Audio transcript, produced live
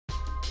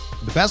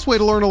The best way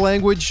to learn a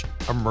language?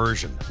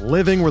 Immersion.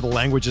 Living where the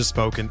language is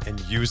spoken and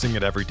using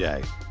it every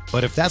day.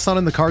 But if that's not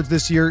in the cards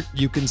this year,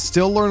 you can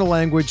still learn a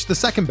language the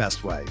second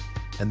best way,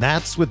 and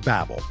that's with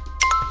Babbel.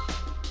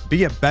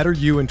 Be a better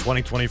you in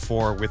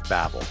 2024 with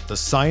Babbel, the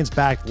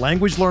science-backed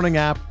language learning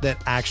app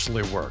that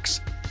actually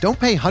works. Don't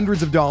pay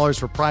hundreds of dollars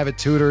for private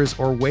tutors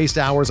or waste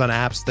hours on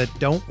apps that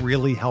don't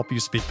really help you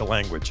speak the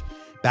language.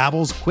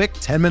 Babbel's quick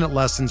 10-minute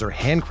lessons are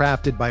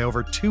handcrafted by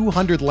over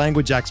 200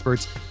 language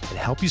experts and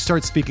help you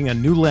start speaking a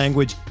new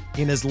language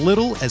in as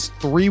little as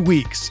 3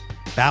 weeks.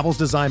 Babbel's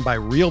designed by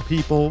real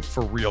people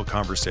for real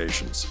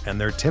conversations,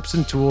 and their tips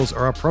and tools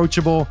are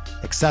approachable,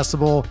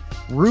 accessible,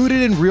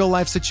 rooted in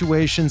real-life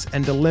situations,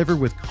 and delivered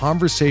with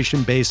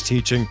conversation-based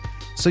teaching,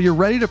 so you're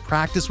ready to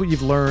practice what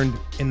you've learned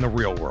in the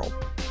real world.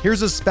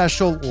 Here's a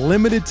special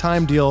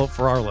limited-time deal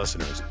for our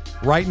listeners.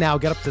 Right now,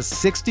 get up to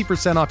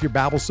 60% off your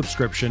Babbel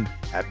subscription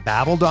at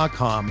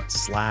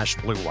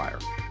babbel.com/Blue Wire.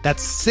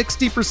 That's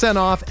 60%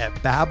 off at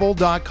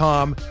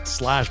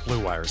babbel.com/Blue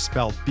Wire,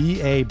 spelled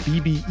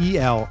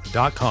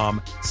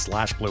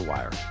BABBEL.com/Blue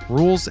Wire.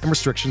 Rules and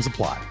restrictions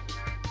apply.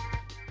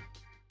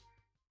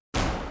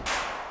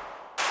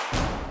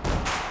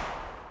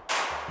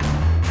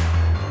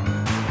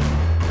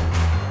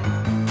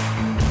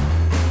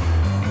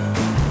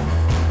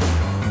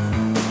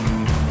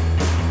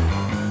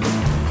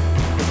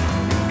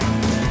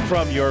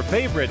 From your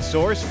favorite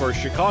source for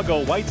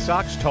Chicago White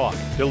Sox talk,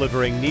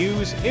 delivering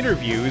news,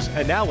 interviews,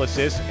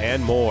 analysis,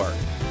 and more.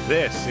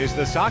 This is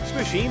the Sox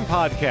Machine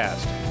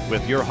podcast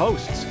with your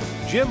hosts,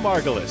 Jim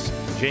Margulis,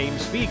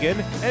 James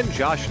Fegan, and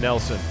Josh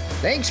Nelson.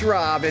 Thanks,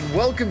 Rob, and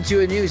welcome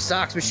to a new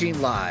Sox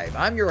Machine Live.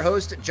 I'm your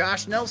host,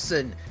 Josh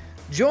Nelson,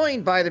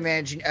 joined by the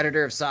managing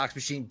editor of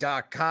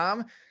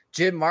SoxMachine.com,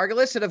 Jim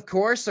Margulis, and of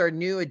course, our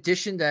new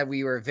addition that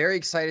we were very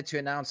excited to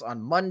announce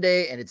on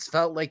Monday, and it's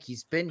felt like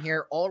he's been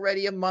here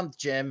already a month,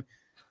 Jim,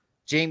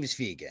 James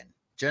Fegan.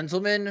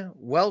 Gentlemen,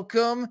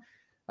 welcome.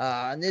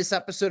 On this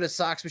episode of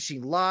Sox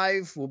Machine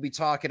Live, we'll be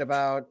talking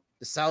about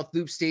the South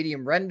Loop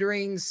Stadium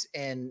renderings,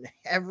 and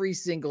every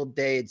single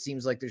day it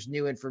seems like there's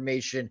new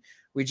information.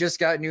 We just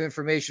got new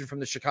information from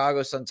the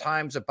Chicago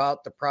Sun-Times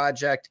about the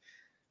project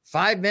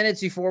 5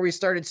 minutes before we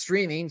started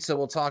streaming, so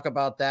we'll talk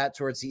about that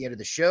towards the end of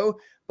the show.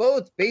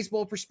 Both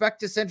Baseball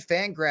Prospectus and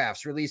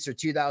Fangraphs released their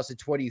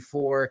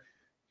 2024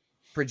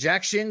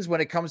 projections when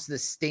it comes to the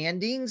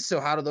standings. So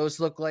how do those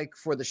look like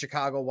for the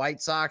Chicago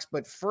White Sox?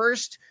 But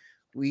first,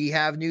 we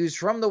have news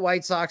from the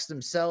White Sox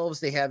themselves.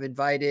 They have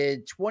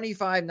invited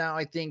 25 now.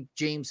 I think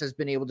James has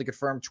been able to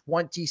confirm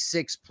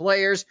 26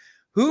 players.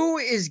 Who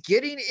is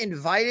getting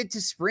invited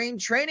to spring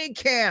training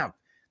camp,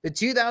 the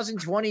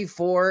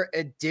 2024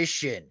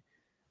 edition?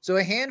 So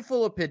a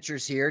handful of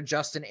pitchers here: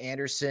 Justin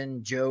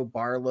Anderson, Joe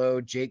Barlow,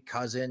 Jake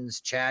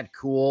Cousins, Chad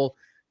Kuhl,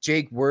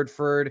 Jake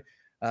Wordford,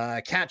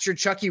 catcher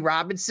Chucky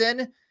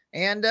Robinson,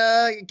 and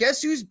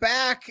guess who's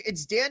back?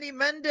 It's Danny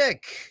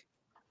Mendick.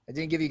 I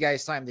didn't give you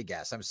guys time to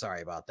guess. I'm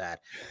sorry about that.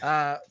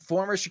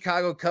 Former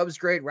Chicago Cubs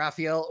great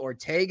Rafael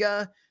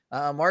Ortega,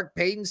 Mark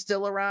Payton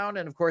still around,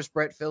 and of course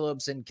Brett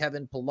Phillips and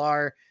Kevin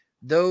Pillar.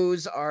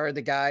 Those are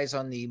the guys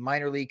on the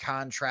minor league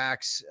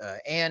contracts.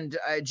 And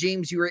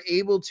James, you were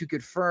able to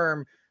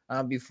confirm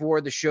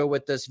before the show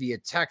with us via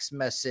text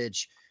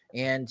message,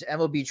 and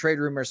MLB Trade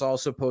Rumors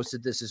also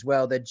posted this as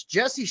well, that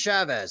Jesse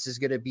Chavez is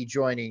going to be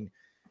joining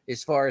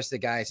as far as the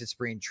guys at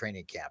spring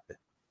training camp.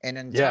 And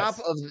on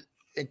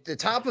at the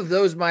top of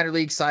those minor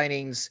league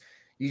signings,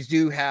 you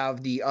do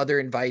have the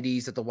other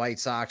invitees that the White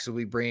Sox will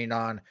be bringing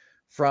on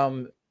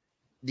from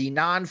the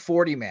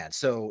non-40 man.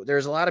 So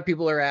there's a lot of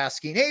people are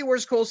asking, hey,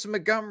 where's Colson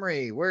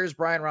Montgomery? Where's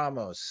Brian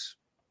Ramos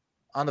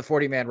on the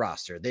 40 man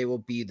roster? They will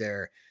be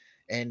there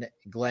in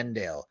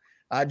Glendale.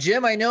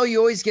 Jim, I know you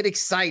always get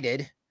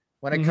excited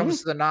when it comes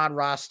to the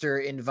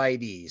non-roster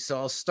invitees. So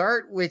I'll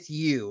start with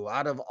you.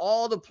 Out of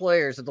all the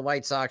players that the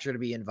White Sox are to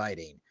be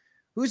inviting,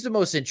 who's the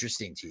most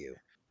interesting to you?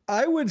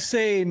 I would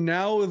say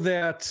now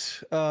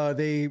that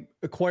they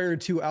acquired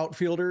 2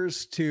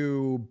 outfielders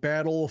to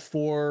battle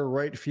for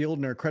right field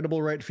and are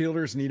credible right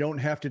fielders, and you don't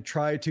have to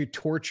try to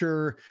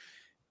torture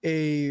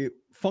a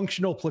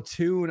functional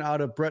platoon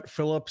out of Brett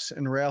Phillips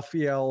and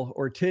Rafael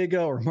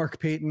Ortega or Mark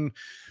Payton.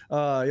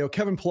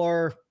 Kevin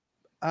Pillar,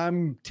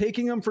 I'm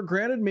taking him for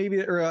granted,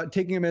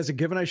 taking him as a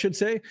given, I should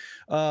say.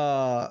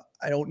 I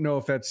don't know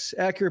if that's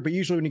accurate, but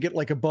usually when you get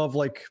above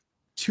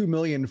 $2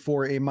 million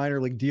for a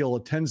minor league deal,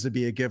 it tends to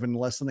be a given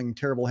unless something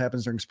terrible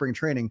happens during spring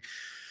training.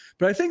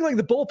 But I think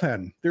the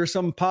bullpen, there are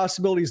some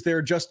possibilities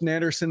there. Justin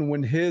Anderson,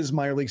 when his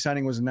minor league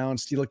signing was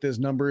announced, he looked at his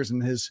numbers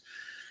and his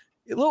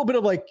a little bit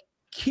of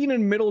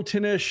Keenan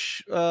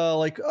Middleton-ish,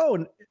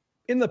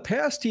 in the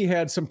past, he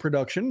had some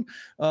production,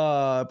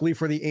 I believe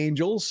for the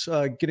Angels,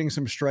 getting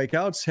some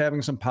strikeouts,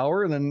 having some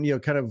power, and then,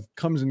 kind of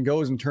comes and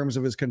goes in terms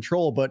of his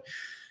control. But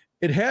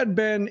it had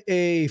been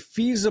a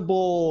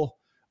feasible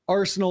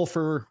arsenal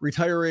for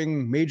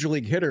retiring major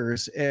league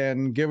hitters.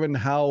 And given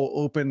how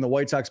open the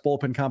White Sox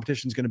bullpen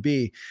competition is going to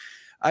be,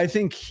 I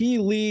think he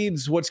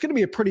leads what's going to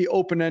be a pretty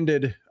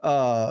open-ended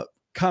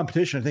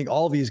competition. I think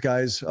all these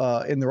guys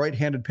in the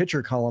right-handed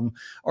pitcher column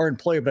are in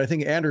play, but I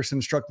think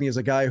Anderson struck me as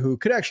a guy who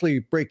could actually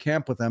break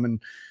camp with them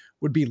and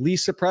would be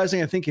least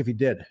surprising, I think, if he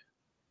did.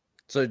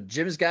 So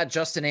Jim's got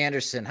Justin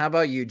Anderson. How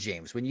about you,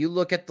 James? When you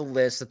look at the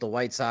list that the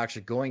White Sox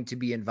are going to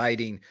be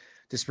inviting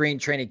to spring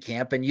training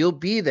camp, and you'll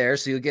be there,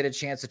 so you'll get a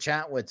chance to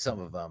chat with some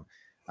of them,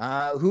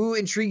 who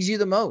intrigues you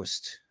the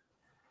most?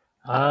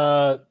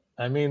 I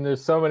mean,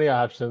 there's so many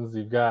options.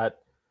 You've got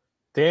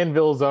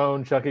Danville's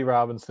own Chucky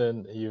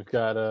Robinson. You've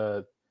got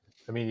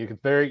you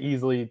could very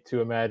easily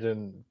to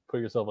imagine, put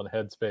yourself in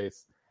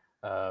headspace,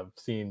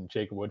 seeing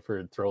Jacob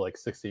Woodford throw like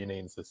 60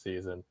 innings this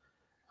season.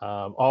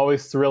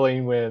 Always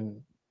thrilling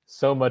when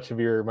so much of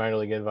your minor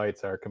league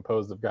invites are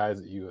composed of guys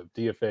that you have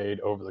DFA'd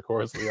over the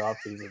course of the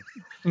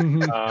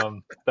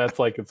offseason. That's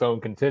like its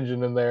own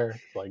contingent in there.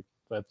 Like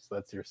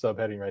that's your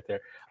subheading right there.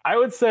 I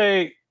would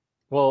say,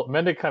 well,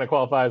 Mendick kind of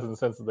qualifies in the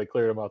sense that they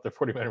cleared him off their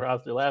 40-man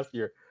roster last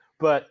year,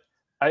 but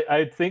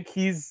I think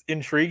he's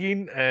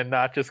intriguing, and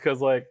not just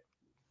because like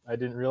I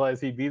didn't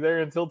realize he'd be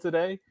there until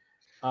today.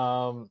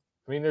 I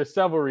mean, there's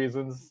several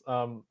reasons.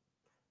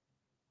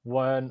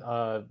 One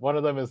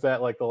of them is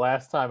that like the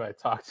last time I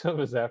talked to him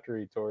was after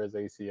he tore his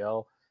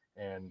ACL,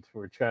 and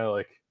we're trying to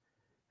like,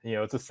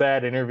 it's a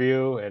sad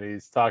interview, and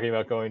he's talking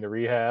about going to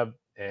rehab,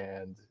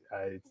 and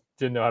I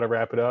didn't know how to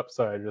wrap it up,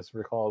 so I just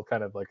recalled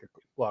kind of like a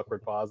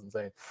awkward pause and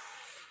saying,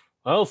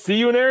 "I'll see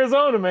you in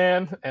Arizona,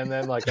 man," and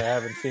then like I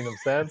haven't seen him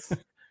since.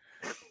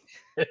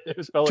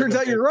 Turns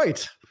out you're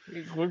right.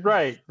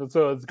 Right,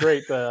 so it's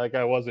great that like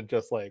I wasn't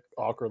just like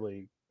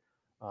awkwardly.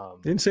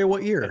 Didn't say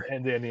what year.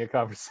 And ending a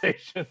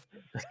conversation.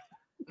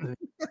 At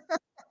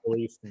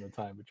least in the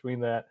time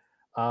between that.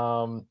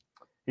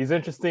 He's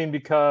interesting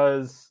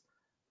because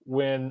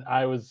when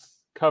I was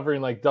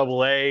covering like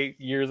AA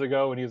years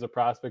ago when he was a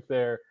prospect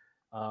there,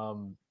 I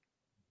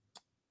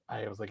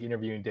was like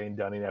interviewing Dane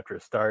Dunning after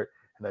a start,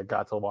 and I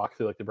got to walk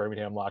through like the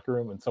Birmingham locker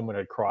room, and someone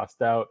had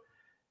crossed out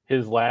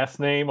his last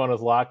name on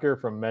his locker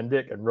from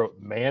Mendick and wrote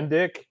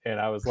Mandick, and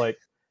I was like,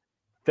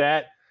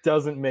 that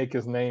doesn't make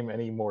his name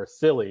any more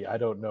silly. I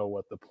don't know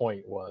what the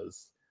point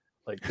was.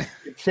 Like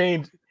it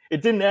changed.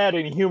 It didn't add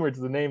any humor to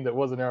the name that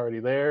wasn't already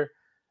there.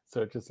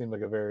 So it just seemed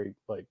like a very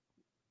like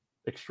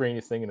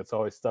extraneous thing, and it's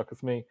always stuck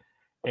with me.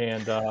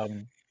 And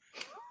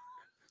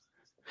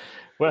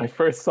when I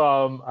first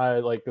saw him,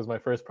 it was my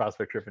first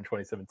prospect trip in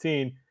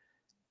 2017.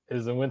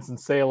 Is in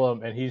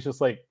Winston-Salem, and he's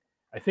just like,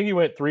 I think he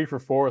went 3 for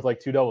 4 with like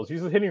 2 doubles.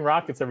 He's just hitting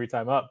rockets every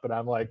time up, but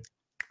I'm like,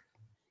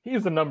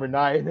 he's the number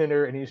 9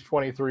 hitter, and he's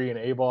 23 in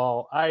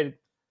A-ball.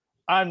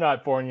 I'm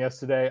not born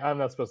yesterday. I'm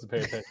not supposed to pay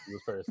attention to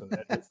this person.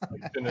 I just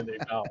didn't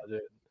acknowledge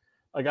it.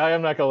 Like, I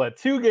am not going to let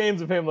 2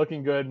 games of him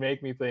looking good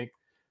make me think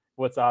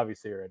what's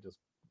obvious here. I just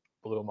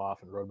blew him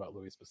off and wrote about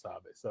Luis Basabe.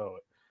 So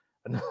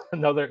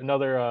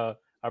another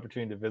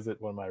opportunity to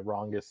visit one of my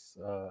wrongest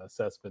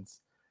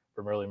assessments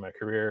from early in my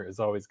career is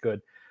always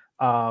good.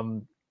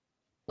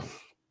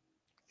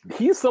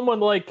 He's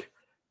someone like,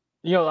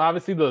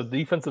 obviously the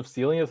defensive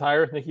ceiling is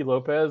higher with Nicky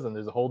Lopez, and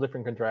there's a whole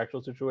different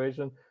contractual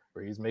situation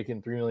where he's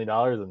making $3 million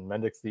and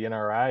Mendick's the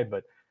NRI.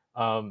 But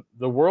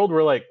the world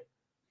where like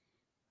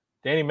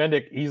Danny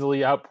Mendick easily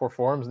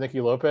outperforms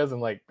Nicky Lopez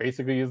and like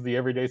basically is the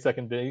everyday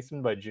second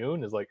baseman by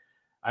June is like,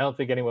 I don't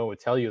think anyone would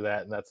tell you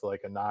that, and that's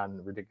like a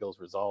non-ridiculous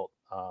result.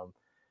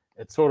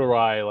 It's sort of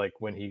why like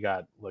when he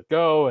got let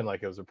go and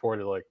like it was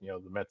reported like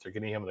the Mets are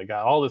getting him and they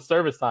got all the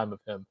service time of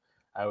him.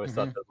 I always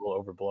thought that was a little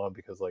overblown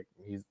because like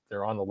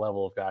they're on the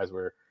level of guys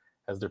where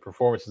as their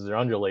performances are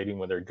undulating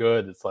when they're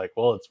good, it's like,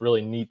 well, it's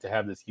really neat to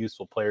have this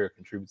useful player who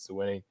contributes to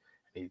winning.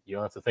 You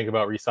don't have to think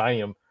about re-signing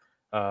him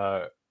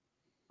for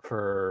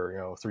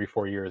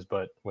 3-4 years,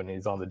 but when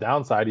he's on the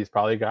downside, he's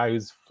probably a guy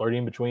who's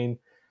flirting between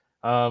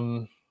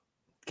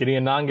getting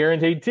a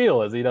non-guaranteed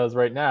deal as he does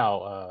right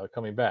now,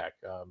 coming back.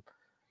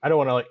 I don't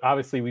want to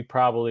obviously we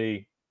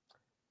probably,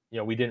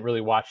 we didn't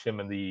really watch him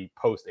in the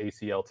post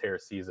ACL tear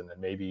season, and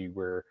maybe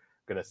we're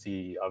going to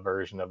see a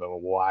version of him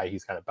of why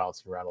he's kind of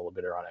bouncing around a little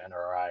bit around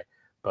NRI.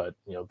 But,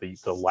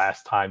 the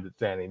last time that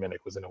Danny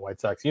Mendick was in a White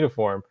Sox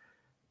uniform,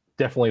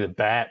 definitely the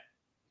bat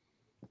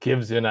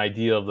gives you an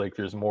idea of like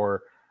there's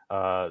more,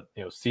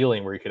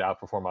 ceiling where he could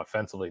outperform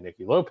offensively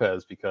Nicky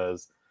Lopez,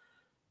 because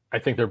I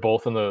think they're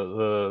both in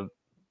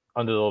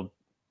under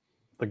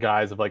the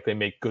guise of like they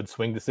make good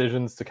swing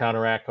decisions to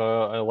counteract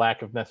a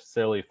lack of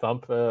necessarily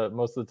thump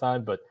most of the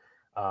time. But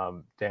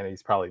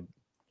Danny's probably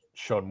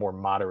shown more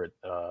moderate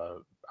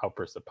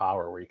outbursts of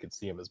power where you could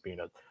see him as being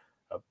a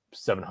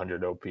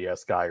 700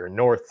 OPS guy or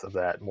north of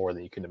that more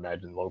than you can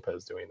imagine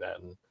Lopez doing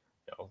that. And,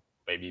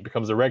 maybe he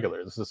becomes a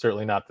regular. This is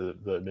certainly not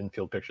the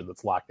infield picture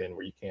that's locked in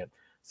where you can't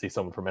see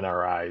someone from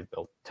NRI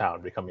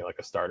town becoming like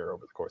a starter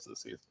over the course of the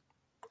season.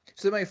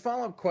 So my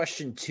follow-up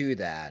question to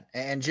that,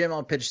 and Jim,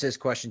 I'll pitch this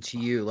question to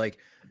you. Like,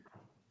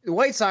 the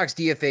White Sox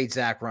DFA'd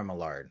Zach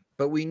Remillard,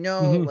 but we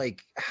know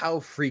like how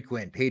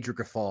frequent Pedro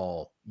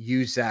Grifol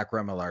used Zach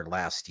Remillard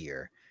last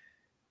year.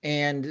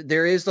 And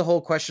there is the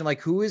whole question, like,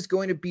 who is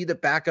going to be the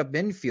backup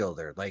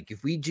infielder? Like,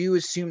 if we do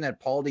assume that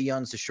Paul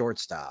DeYoung's the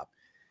shortstop,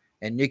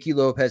 and Nicky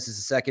Lopez is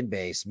the second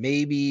base.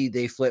 Maybe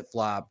they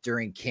flip-flop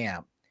during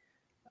camp.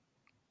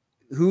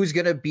 Who's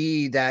going to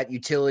be that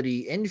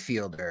utility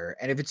infielder?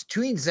 And if it's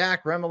between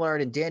Zach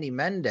Remillard and Danny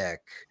Mendick,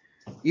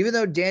 even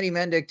though Danny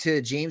Mendick, to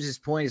James's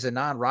point, is a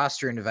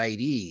non-roster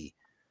invitee,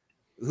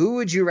 who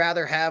would you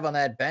rather have on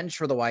that bench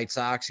for the White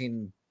Sox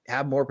and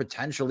have more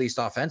potential, at least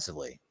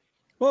offensively?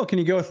 Well, can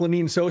you go with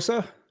Lenyn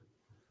Sosa?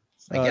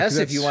 I guess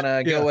if you want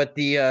to go with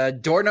the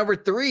door number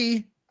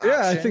 3.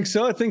 Yeah, I think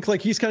so. I think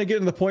like he's kind of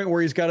getting to the point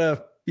where he's got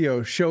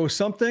to, show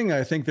something.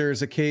 I think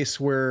there's a case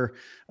where,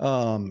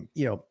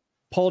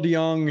 Paul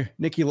DeYoung,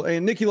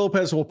 Nicky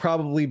Lopez will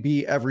probably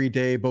be every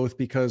day, both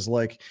because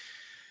like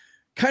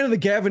kind of the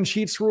Gavin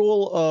Sheets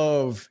rule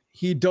of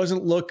he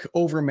doesn't look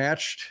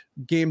overmatched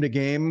game to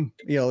game.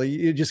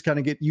 You just kind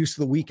of get used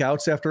to the week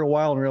outs after a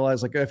while and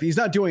realize like if he's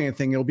not doing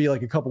anything, it'll be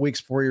like a couple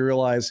weeks before you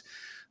realize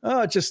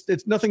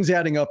it's nothing's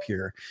adding up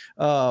here.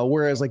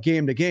 Whereas like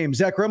game to game,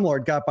 Zach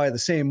Remillard got by the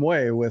same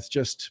way with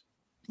just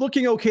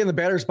looking okay in the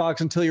batter's box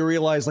until you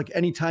realize like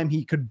anytime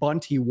he could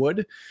bunt, he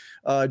would.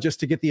 Just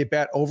to get the at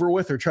bat over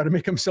with or try to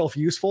make himself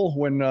useful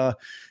when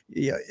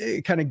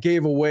it kind of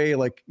gave away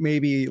like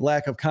maybe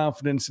lack of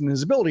confidence in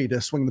his ability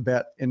to swing the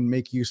bat and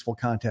make useful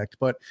contact.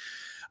 But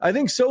I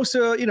think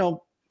Sosa,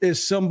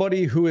 is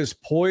somebody who is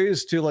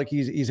poised to like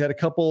he's had a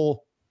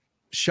couple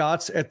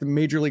shots at the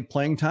major league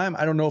playing time.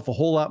 I don't know if a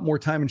whole lot more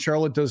time in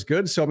Charlotte does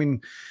good. So, I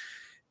mean,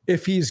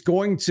 if he's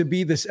going to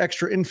be this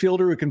extra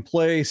infielder who can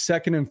play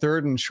second and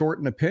third and short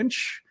in a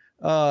pinch,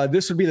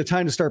 this would be the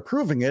time to start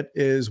proving it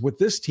is with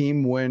this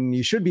team when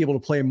you should be able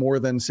to play more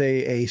than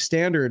say a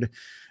standard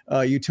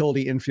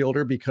utility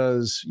infielder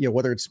because,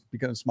 whether it's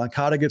because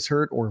Moncada gets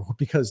hurt or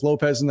because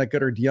Lopez isn't that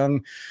good or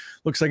DeYoung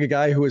looks like a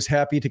guy who is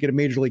happy to get a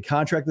major league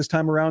contract this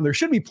time around. There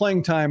should be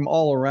playing time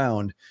all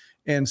around.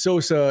 And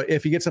Sosa,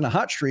 if he gets on a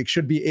hot streak,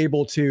 should be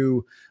able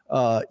to,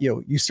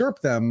 usurp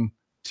them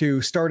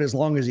to start as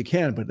long as he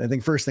can. But I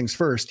think first things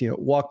first,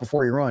 walk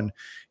before you run.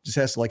 Just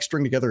has to like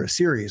string together a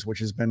series, which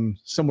has been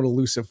somewhat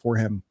elusive for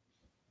him.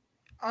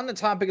 On the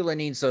topic of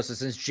Lenyn Sosa,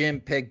 since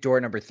Jim picked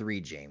door number 3,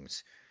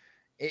 James,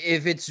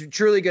 if it's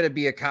truly going to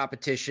be a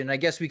competition, I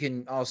guess we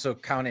can also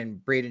count in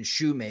Braden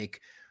Shoemake,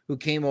 who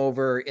came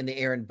over in the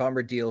Aaron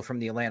Bummer deal from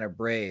the Atlanta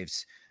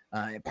Braves.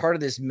 Part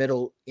of this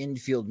middle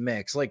infield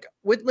mix. Like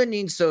with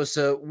Lenyn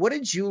Sosa, what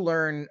did you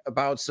learn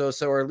about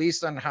Sosa, or at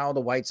least on how the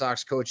White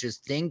Sox coaches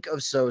think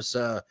of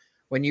Sosa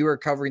when you were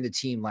covering the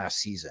team last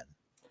season?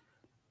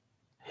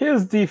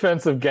 His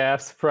defensive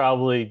gaffes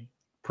probably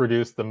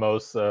produced the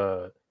most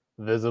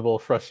visible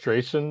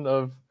frustration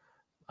of,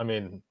 I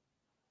mean,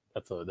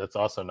 that's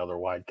also another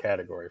wide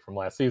category from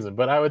last season.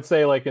 But I would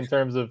say like in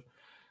terms of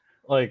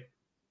like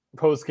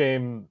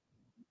post-game,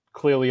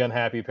 clearly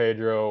unhappy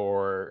Pedro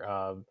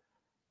or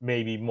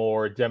maybe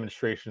more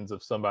demonstrations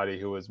of somebody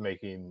who was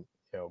making,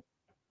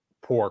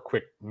 poor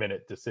quick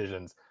minute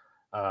decisions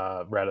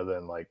rather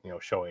than like,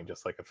 showing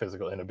just like a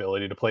physical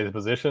inability to play the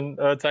position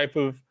type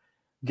of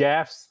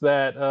gaffes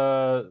that,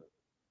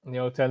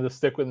 tend to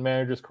stick with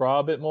managers' craw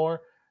a bit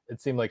more. It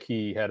seemed like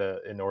he had an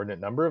inordinate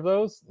number of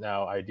those.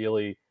 Now,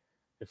 ideally,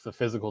 if the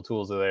physical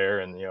tools are there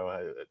and,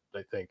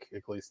 I think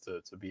at least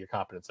to be a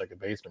competent second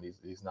baseman,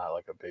 he's not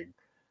like a big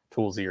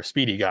toolsy or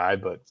speedy guy,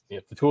 but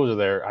if the tools are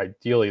there,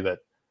 ideally that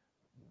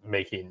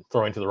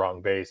throwing to the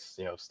wrong base,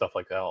 stuff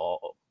like that,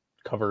 all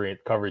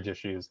coverage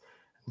issues,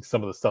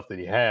 some of the stuff that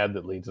he had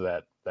that leads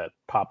to that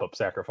pop-up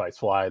sacrifice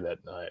fly that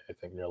I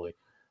think nearly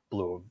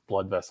blew a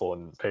blood vessel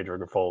in Pedro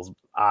Grifol's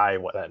eye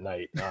that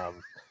night.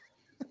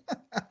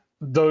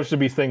 Those should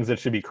be things that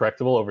should be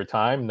correctable over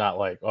time, not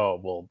like, oh,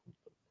 well,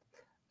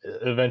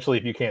 eventually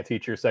if you can't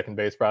teach your second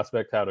base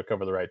prospect how to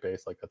cover the right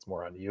base, like that's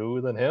more on you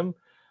than him.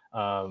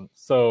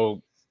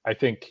 So I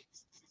think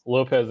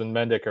Lopez and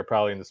Mendick are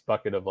probably in this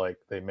bucket of like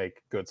they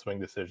make good swing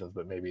decisions,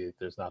 but maybe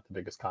there's not the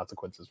biggest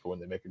consequences for when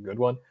they make a good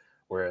one.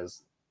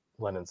 Whereas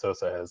Lenyn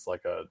Sosa has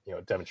like a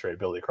demonstrated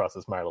ability across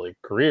his minor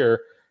league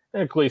career,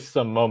 and at least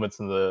some moments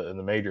in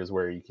the majors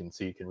where you can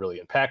see he can really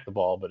impact the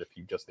ball. But if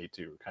you just need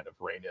to kind of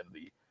rein in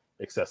the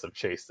excessive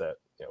chase that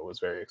was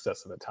very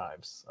excessive at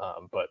times,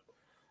 but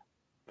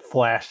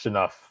flashed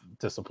enough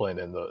discipline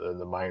in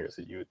the minors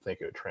that you would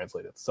think it would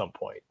translate at some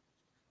point.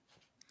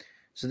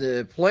 So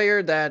the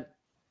player that,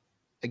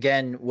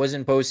 again,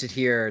 wasn't posted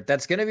here,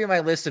 that's going to be on my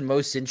list and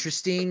most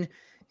interesting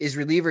is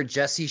reliever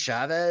Jesse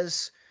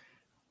Chavez.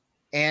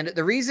 And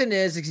the reason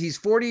is he's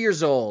 40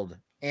 years old,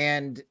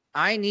 and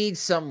I need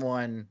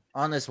someone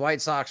on this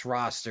White Sox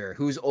roster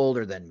who's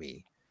older than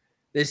me.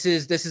 This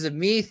is a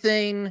me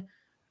thing.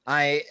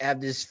 I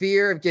have this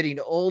fear of getting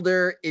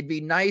older. It'd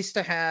be nice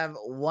to have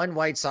one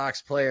White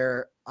Sox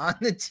player on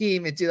the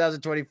team in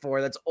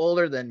 2024 that's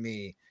older than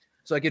me,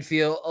 so I could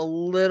feel a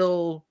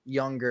little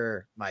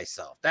younger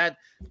myself. That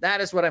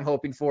is what I'm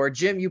hoping for.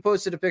 Jim, you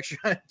posted a picture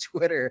on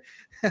Twitter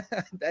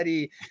that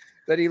he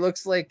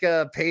looks like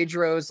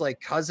Pedro's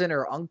like cousin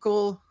or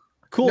uncle.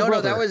 Cool. No,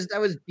 brother. no, that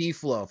was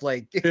Beef Loaf.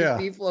 Like yeah.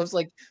 Beef Loaf's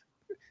like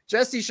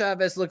Jesse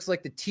Chavez looks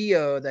like the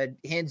Tio that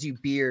hands you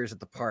beers at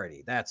the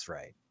party. That's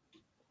right.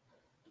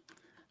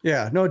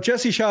 Yeah, no,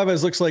 Jesse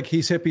Chavez looks like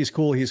he's hip, he's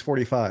cool, he's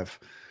 45.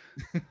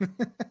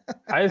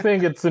 I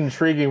think it's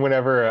intriguing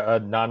whenever a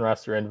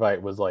non-roster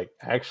invite was like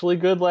actually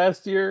good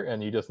last year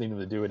and you just need him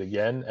to do it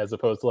again, as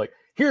opposed to like,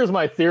 here's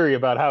my theory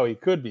about how he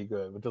could be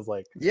good, which is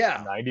like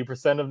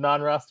 90% of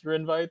non-roster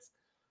invites.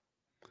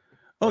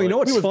 Oh, you know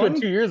what's he was fun?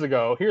 good 2 years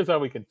ago. Here's how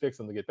we can fix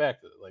him to get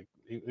back to it. Like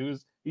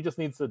he just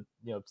needs to,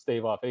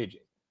 stave off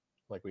aging,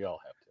 like we all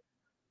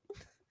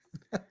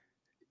have to.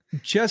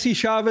 Jesse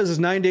Chavez is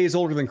 9 days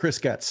older than Chris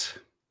Getz.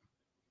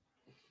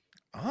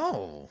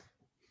 Oh.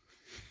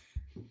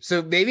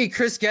 So maybe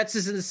Chris Getz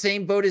is in the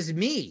same boat as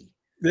me.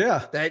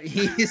 Yeah. That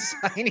he's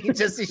signing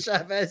Jesse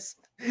Chavez.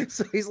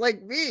 So he's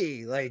like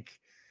me. Like,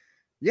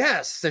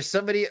 yes, there's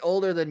somebody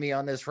older than me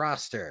on this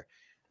roster.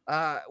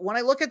 When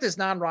I look at this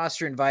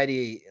non-roster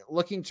invitee,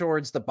 looking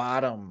towards the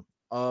bottom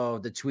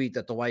of the tweet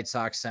that the White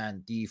Sox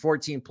sent, the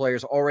 14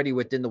 players already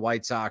within the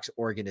White Sox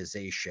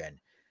organization.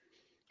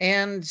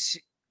 And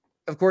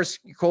of course,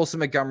 Colson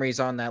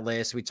Montgomery's on that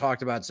list. We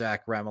talked about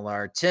Zach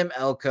Remillard. Tim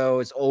Elko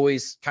is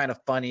always kind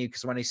of funny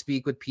because when I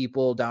speak with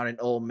people down in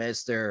Ole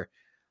Miss, they're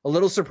a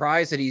little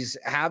surprised that he's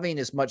having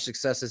as much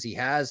success as he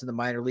has in the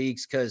minor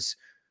leagues because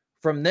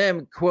from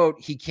them, quote,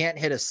 he can't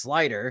hit a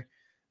slider.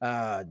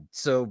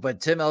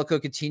 But Tim Elko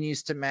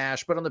continues to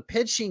mash. But on the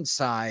pitching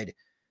side,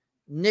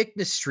 Nick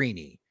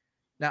Nastrini.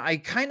 Now, I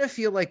kind of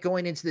feel like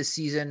going into the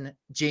season,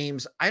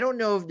 James, I don't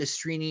know if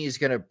Nastrini is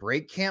going to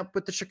break camp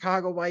with the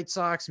Chicago White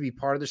Sox and be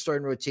part of the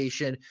starting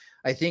rotation.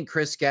 I think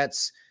Chris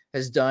Getz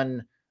has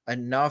done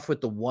enough with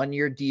the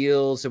one-year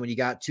deals. And when you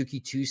got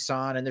Tuki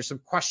Tucson, and there's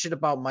some question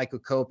about Michael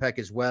Kopech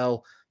as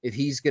well, if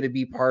he's going to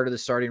be part of the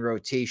starting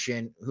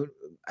rotation, who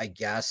I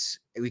guess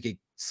we could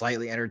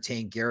slightly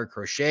entertain Garrett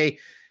Crochet.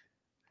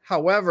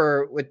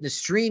 However, with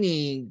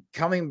Nastrini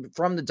coming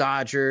from the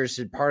Dodgers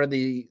and part of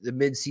the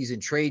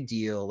midseason trade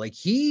deal, like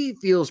he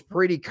feels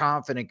pretty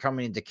confident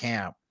coming into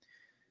camp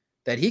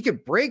that he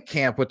could break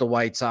camp with the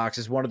White Sox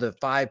as one of the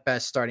 5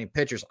 best starting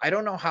pitchers. I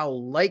don't know how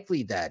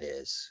likely that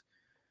is,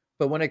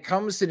 but when it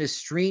comes to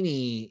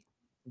Nastrini,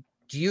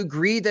 do you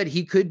agree that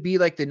he could be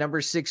like the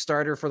number 6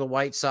 starter for the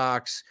White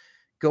Sox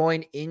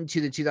going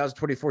into the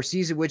 2024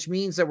 season, which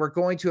means that we're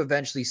going to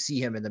eventually see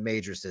him in the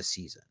majors this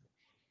season?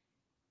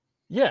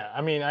 Yeah,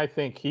 I mean, I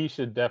think he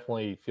should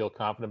definitely feel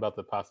confident about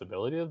the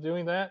possibility of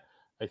doing that.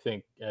 I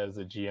think as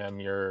a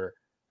GM, you're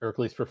or at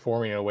least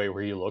performing in a way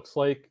where he looks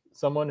like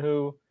someone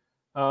who,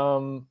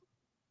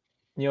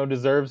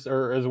 deserves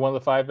or is one of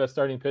the 5 best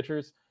starting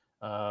pitchers.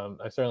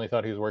 I certainly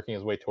thought he was working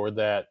his way toward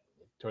that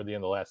toward the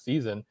end of last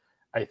season.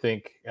 I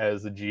think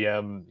as a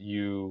GM,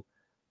 you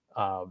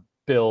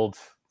build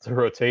the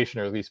rotation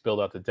or at least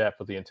build out the depth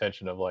with the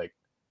intention of like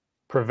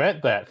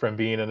prevent that from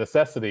being a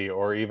necessity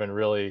or even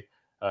really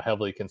a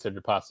heavily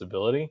considered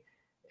possibility,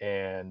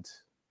 and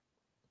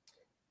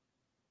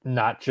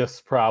not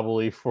just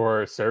probably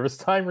for service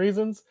time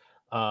reasons.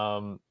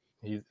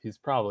 He's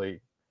probably,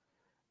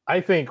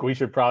 I think we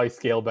should probably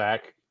scale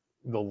back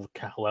the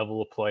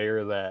level of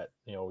player that,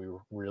 we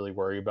really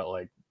worry about,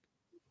 like,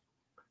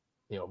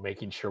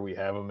 making sure we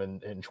have him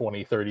in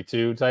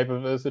 2032 type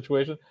of a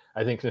situation.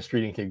 I think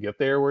Nastrini can get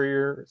there where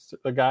you're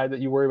a guy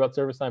that you worry about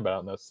service time, but I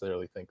don't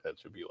necessarily think that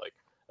should be like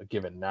a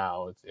given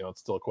now. It's it's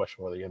still a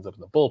question whether he ends up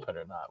in the bullpen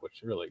or not,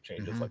 which really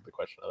changes like the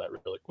question of that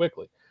really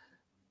quickly.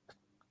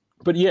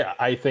 But yeah,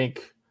 I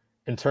think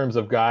in terms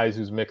of guys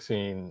who's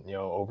mixing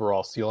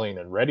overall ceiling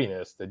and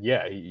readiness, that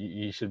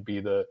he should be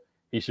the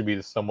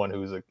someone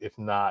who's if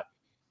not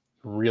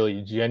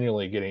really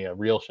genuinely getting a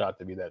real shot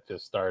to be that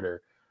 5th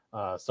starter,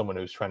 someone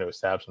who's trying to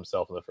establish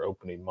himself in the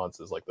opening months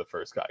as like the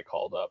first guy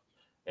called up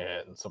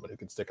and someone who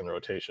can stick in the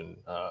rotation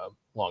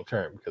long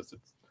term, because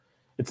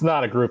it's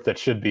not a group that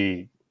should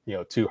be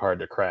too hard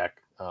to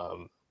crack,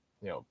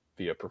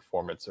 via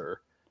performance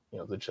or,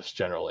 the just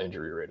general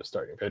injury rate of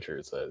starting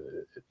pitchers.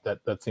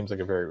 That seems like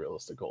a very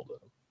realistic goal to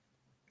him.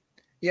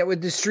 Yeah,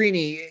 with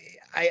Nastrini,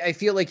 I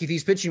feel like if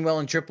he's pitching well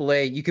in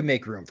AAA, you can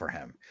make room for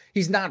him.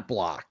 He's not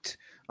blocked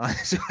on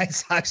the White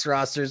Sox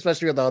roster,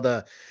 especially with all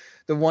the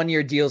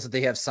 1-year deals that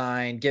they have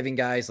signed, giving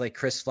guys like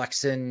Chris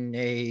Flexen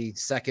a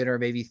 2nd or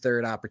maybe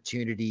 3rd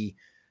opportunity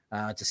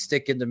to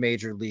stick in the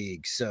major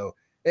league. So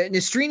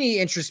Nastrini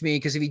interests me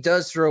because if he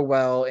does throw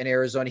well in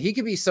Arizona, he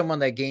could be someone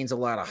that gains a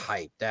lot of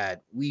hype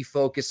that we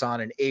focus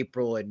on in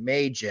April and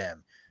May,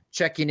 Jim,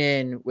 checking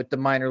in with the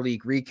minor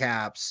league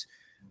recaps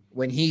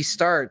when he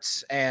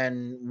starts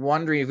and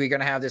wondering if we're going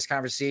to have this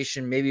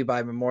conversation maybe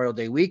by Memorial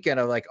Day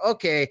weekend of like,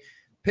 okay,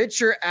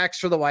 pitcher X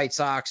for the White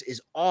Sox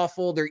is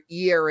awful. Their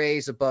ERA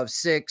is above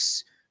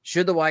 6.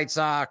 Should the White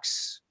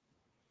Sox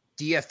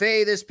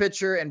DFA this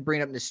pitcher and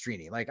bring up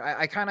Nastrini? Like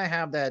I kind of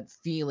have that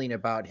feeling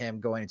about him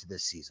going into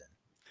this season.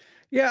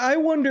 Yeah, I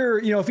wonder,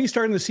 if he's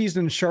starting the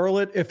season in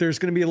Charlotte, if there's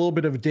going to be a little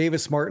bit of a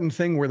Davis Martin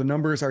thing where the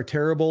numbers are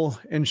terrible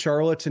in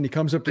Charlotte and he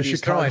comes up to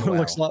Chicago and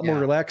looks a lot more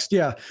relaxed.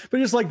 Yeah, but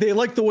just like they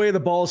like the way the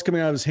ball is coming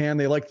out of his hand.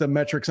 They like the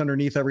metrics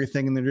underneath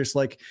everything. And they're just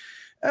like,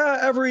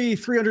 every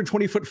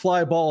 320-foot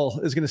fly ball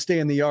is going to stay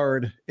in the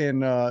yard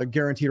in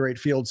guaranteed right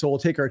field. So we'll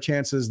take our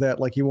chances that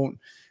like he won't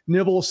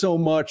nibble so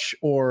much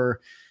or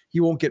he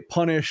won't get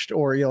punished,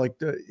 or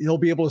he'll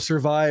be able to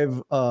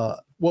survive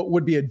what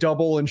would be a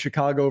double in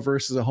Chicago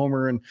versus a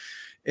homer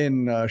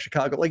in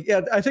Chicago.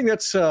 I think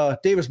that's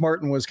Davis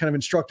Martin was kind of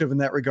instructive in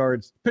that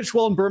regard. Pitched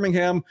well in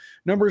Birmingham,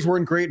 numbers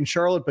weren't great in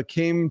Charlotte, but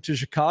came to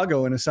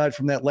Chicago, and aside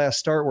from that last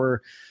start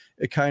where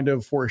it kind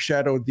of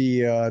foreshadowed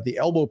the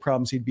elbow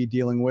problems he'd be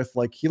dealing with,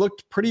 he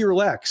looked pretty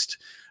relaxed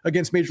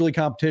against major league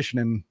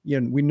competition.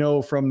 And we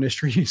know from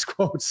Nistri's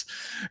quotes,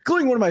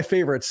 including one of my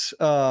favorites,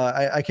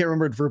 I can't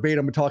remember it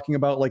verbatim, but talking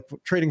about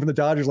trading from the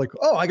Dodgers,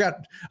 oh, I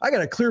got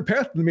a clear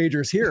path to the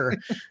majors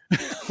here.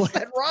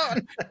 That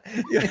wrong.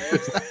 Yeah.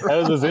 That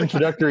was his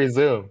introductory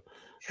Zoom.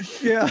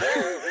 Yeah.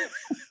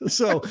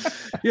 So,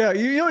 yeah,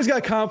 you always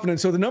got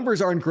confidence. So the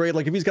numbers aren't great.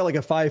 If he's got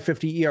a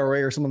 5.50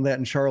 ERA or something like that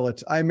in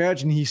Charlotte, I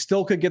imagine he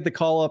still could get the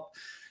call up,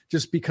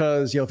 just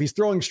because, if he's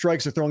throwing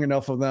strikes or throwing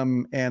enough of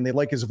them and they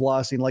like his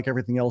velocity and like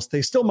everything else,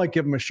 they still might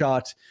give him a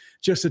shot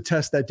just to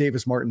test that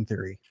Davis Martin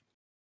theory.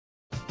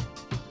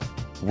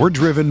 We're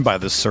driven by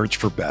the search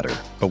for better.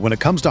 But when it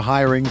comes to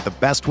hiring, the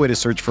best way to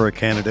search for a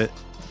candidate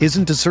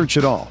isn't to search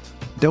at all.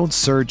 Don't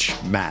search,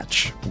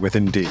 match with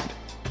Indeed.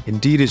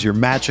 Indeed is your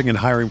matching and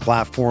hiring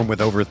platform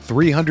with over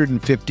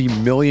 350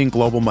 million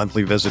global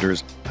monthly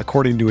visitors,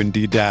 according to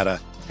Indeed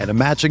data, and a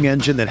matching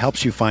engine that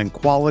helps you find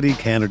quality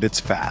candidates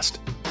fast.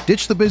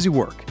 Ditch the busy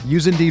work.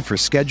 Use Indeed for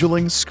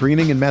scheduling,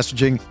 screening, and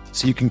messaging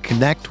so you can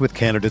connect with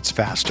candidates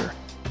faster.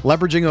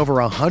 Leveraging over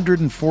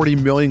 140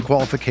 million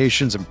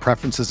qualifications and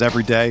preferences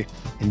every day,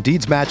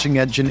 Indeed's matching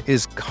engine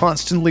is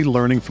constantly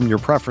learning from your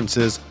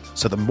preferences,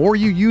 so the more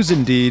you use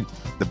Indeed,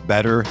 the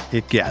better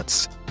it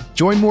gets.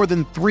 Join more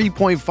than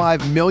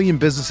 3.5 million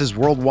businesses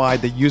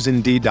worldwide that use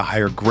Indeed to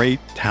hire great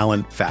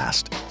talent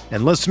fast.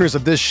 And listeners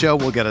of this show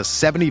will get a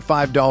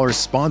 $75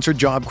 sponsored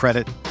job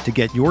credit to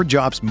get your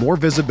jobs more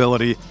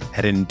visibility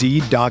at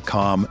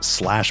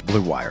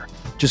Indeed.com/Blue Wire.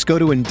 Just go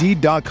to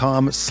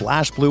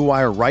Indeed.com/Blue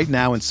Wire right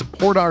now and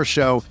support our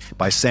show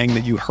by saying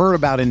that you heard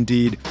about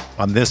Indeed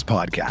on this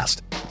podcast.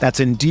 That's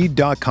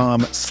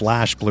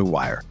Indeed.com/Blue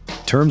Wire.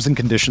 Terms and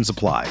conditions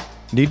apply.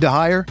 Need to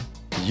hire?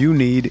 You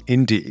need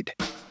Indeed.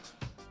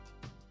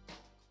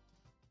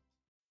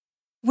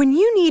 When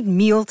you need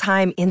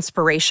mealtime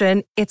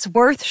inspiration, it's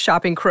worth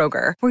shopping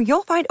Kroger, where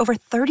you'll find over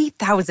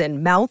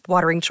 30,000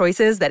 mouth-watering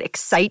choices that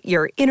excite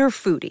your inner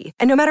foodie.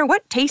 And no matter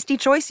what tasty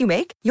choice you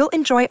make, you'll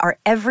enjoy our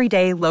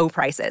everyday low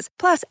prices,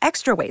 plus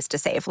extra ways to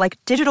save, like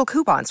digital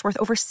coupons worth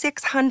over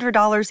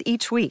 $600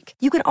 each week.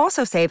 You can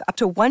also save up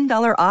to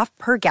 $1 off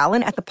per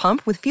gallon at the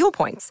pump with fuel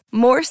points.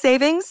 More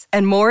savings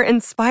and more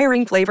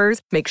inspiring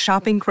flavors make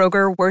shopping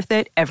Kroger worth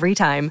it every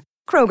time.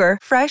 Kroger,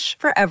 fresh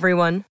for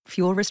everyone.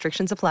 Fuel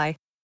restrictions apply.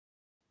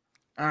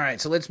 All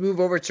right, so let's move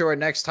over to our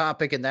next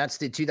topic, and that's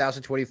the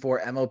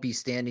 2024 MLB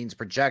standings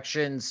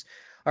projections.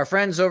 Our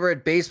friends over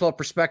at Baseball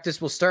Prospectus,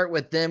 we'll start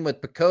with them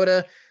with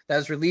PECOTA. That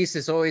was released.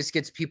 This always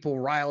gets people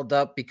riled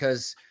up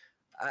because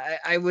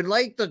I would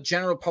like the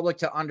general public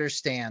to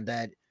understand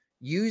that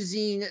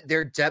using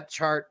their depth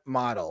chart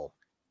model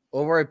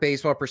over at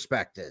Baseball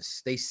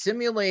Prospectus, they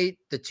simulate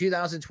the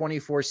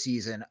 2024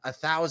 season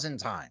 1,000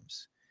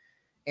 times.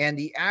 And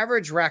the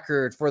average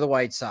record for the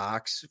White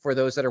Sox, for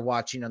those that are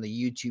watching on the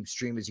YouTube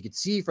stream, as you can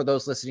see, for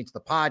those listening to the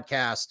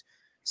podcast,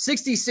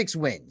 66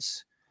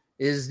 wins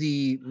is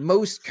the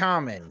most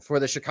common for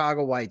the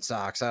Chicago White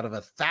Sox out of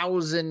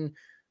 1,000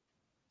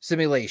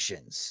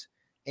 simulations.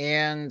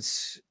 And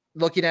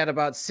looking at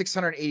about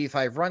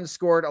 685 runs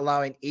scored,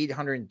 allowing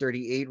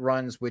 838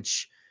 runs,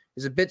 which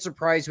is a bit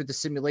surprised with the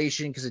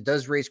simulation because it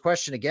does raise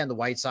question. Again, the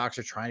White Sox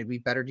are trying to be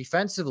better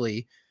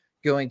defensively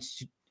going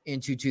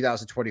into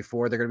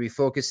 2024. They're going to be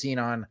focusing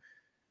on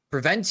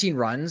preventing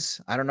runs.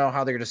 I don't know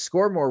how they're going to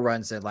score more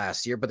runs than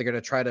last year, but they're going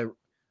to try to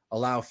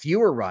allow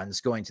fewer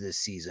runs going to this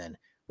season.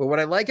 But what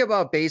I like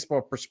about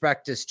Baseball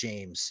Prospectus,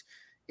 James,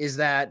 is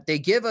that they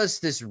give us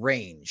this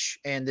range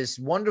and this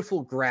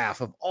wonderful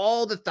graph of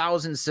all the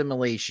 1,000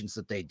 simulations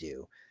that they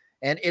do.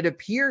 And it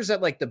appears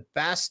that the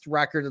best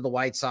record that the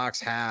White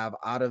Sox have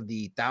out of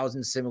the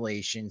 1,000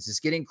 simulations is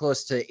getting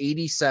close to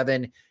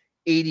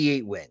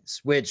 88 wins,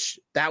 which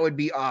that would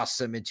be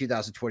awesome in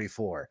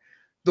 2024.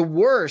 The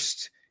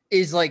worst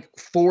is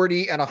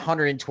 40 and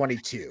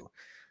 122.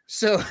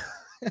 So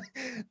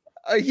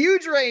a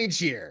huge range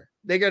here.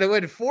 They're going to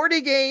win 40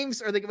 games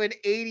or they can win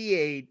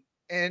 88.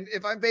 And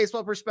if I'm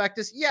Baseball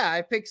Prospectus, yeah,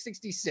 I picked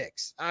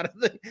 66 out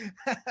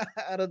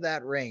of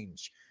that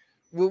range.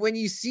 Well, when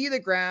you see the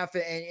graph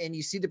and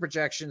you see the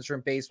projections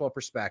from Baseball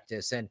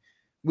Prospectus, and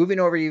moving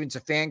over even to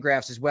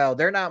Fangraphs as well,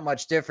 they're not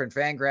much different.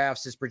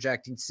 Fangraphs is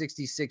projecting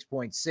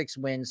 66.6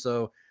 wins,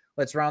 so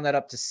let's round that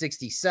up to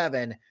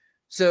 67.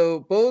 So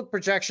both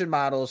projection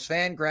models,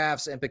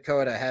 Fangraphs and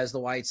PECOTA, has the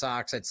White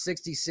Sox at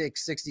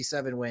 66,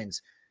 67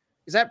 wins.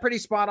 Is that pretty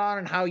spot on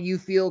in how you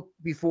feel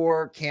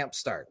before camp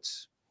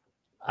starts?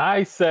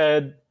 I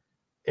said,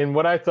 in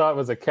what I thought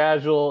was a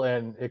casual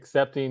and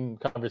accepting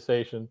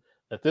conversation,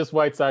 that this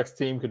White Sox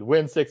team could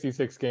win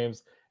 66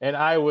 games, and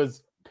I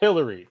was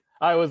pilloried.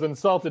 I was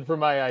insulted for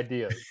my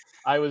ideas.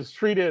 I was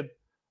treated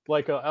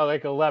like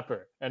a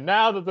leper. And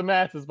now that the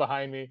mask is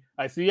behind me,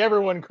 I see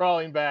everyone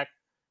crawling back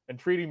and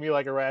treating me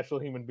like a rational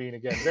human being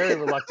again, very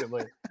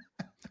reluctantly.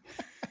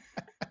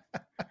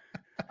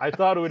 I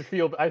thought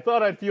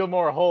I'd feel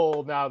more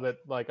whole now that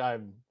like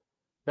I'm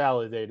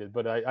validated,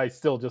 but I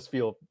still just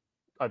feel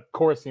I'm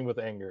coursing with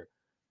anger.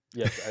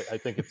 Yes, I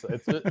think it's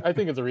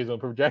a reasonable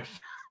projection.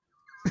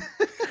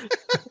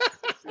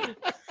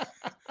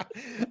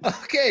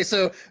 Okay,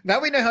 so now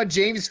we know how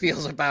James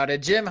feels about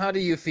it. Jim, how do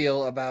you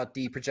feel about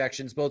the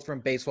projections, both from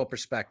Baseball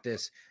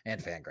Prospectus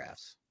and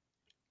Fangraphs?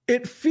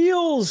 It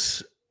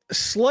feels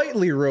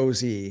slightly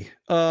rosy,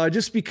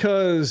 just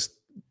because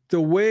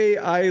the way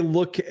I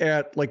look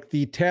at like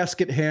the task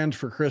at hand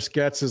for Chris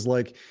Getz is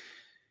like,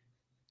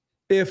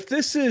 if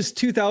this is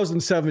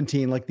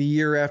 2017, like the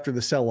year after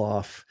the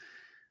sell-off,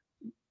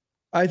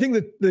 I think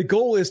that the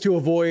goal is to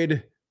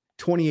avoid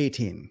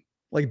 2018,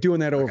 like doing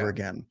that over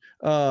again,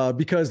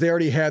 because they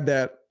already had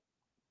that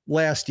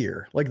last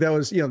year. Like that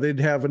was, they'd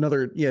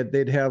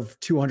have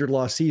 200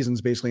 lost seasons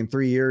basically in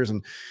 3 years.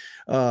 And,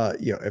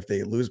 if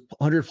they lose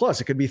 100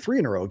 plus, it could be 3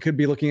 in a row. It could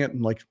be looking at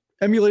like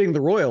emulating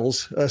the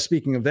Royals.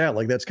 Speaking of that,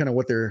 like that's kind of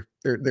what they're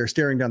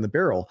staring down the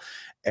barrel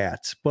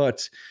at.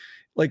 But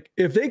like,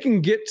 if they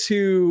can get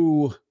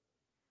to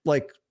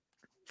like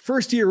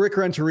first year Rick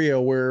Renteria,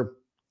 where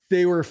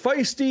they were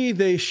feisty,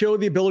 they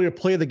showed the ability to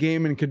play the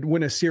game and could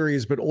win a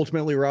series, but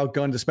ultimately were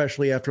outgunned,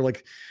 especially after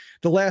like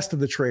the last of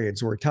the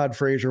trades where Todd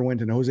Frazier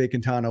went and Jose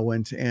Quintana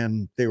went,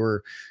 and they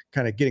were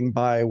kind of getting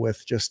by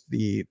with just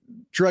the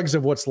dregs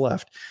of what's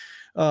left.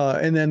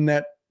 And then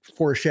that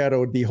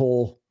foreshadowed the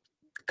whole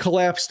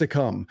collapse to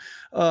come.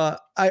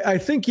 I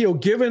think,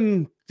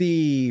 given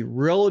the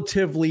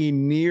relatively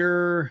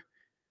near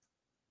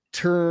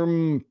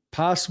term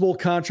possible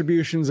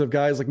contributions of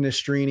guys like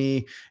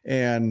Nestrini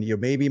and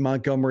maybe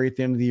Montgomery at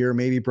the end of the year,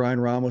 maybe Brian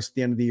Ramos at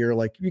the end of the year,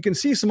 like you can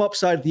see some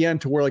upside at the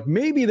end to where like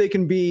maybe they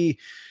can be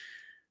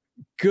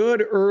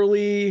good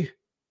early,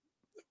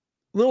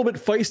 a little bit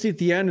feisty at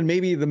the end, and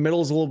maybe the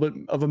middle is a little bit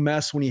of a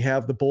mess when you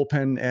have the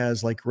bullpen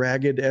as like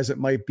ragged as it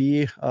might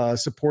be,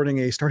 supporting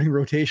a starting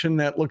rotation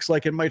that looks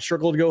like it might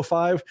struggle to go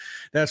 5.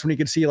 That's when you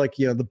can see like,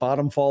 the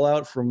bottom fall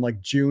out from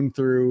like June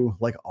through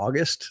like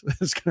August.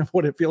 That's kind of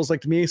what it feels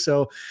like to me.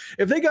 So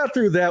if they got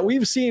through that,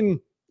 we've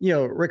seen,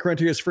 Rick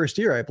Renteria's first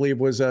year, I believe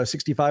was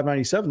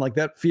 65-97. Like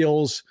that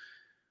feels,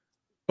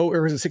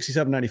 or was it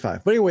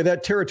 67-95? But anyway,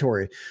 that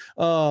territory,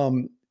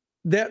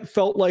 that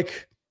felt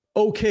like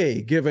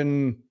okay,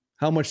 given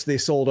how much they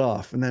sold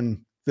off, and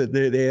then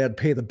they had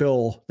to pay the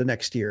bill the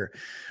next year.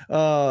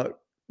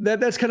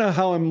 That's kind of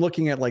how I'm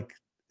looking at, like,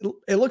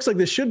 it looks like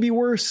this should be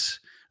worse,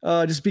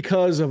 just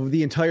because of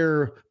the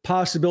entire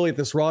possibility that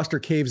this roster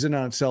caves in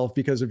on itself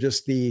because of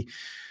just the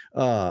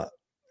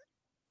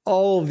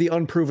all of the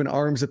unproven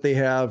arms that they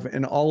have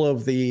and all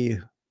of the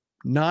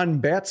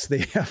non-bats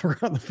they have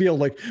around the field,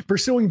 like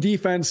pursuing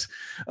defense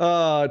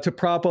to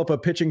prop up a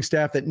pitching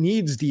staff that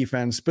needs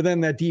defense, but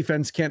then that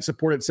defense can't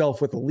support itself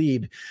with a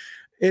lead.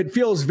 It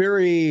feels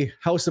very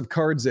House of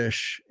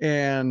Cards-ish,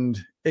 and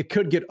it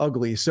could get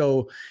ugly.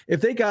 So if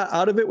they got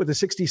out of it with a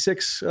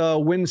 66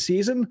 win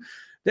season,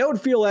 that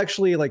would feel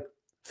actually like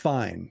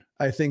fine,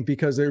 I think,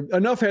 because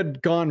enough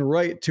had gone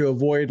right to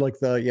avoid like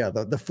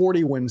the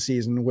 40 win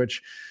season,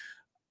 which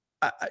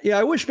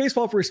I wish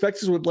Baseball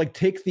Prospectus would like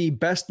take the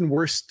best and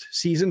worst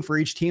season for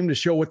each team to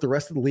show what the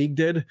rest of the league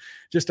did,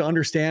 just to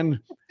understand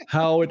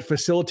how it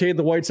facilitated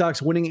the White Sox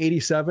winning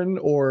 87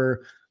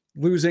 or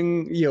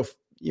losing,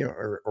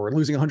 or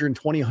losing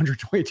 120,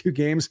 122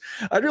 games.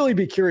 I'd really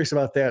be curious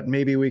about that.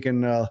 Maybe we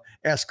can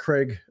ask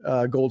Craig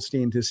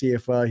Goldstein to see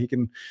if he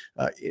can,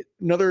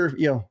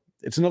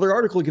 it's another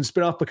article he can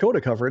spin off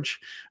Pacoda coverage,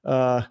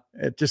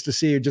 just to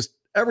see just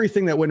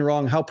everything that went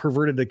wrong, how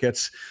perverted it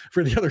gets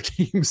for the other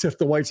teams if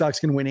the White Sox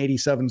can win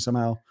 87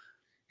 somehow.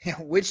 Yeah,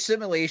 which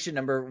simulation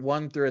number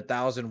 1 through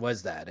 1,000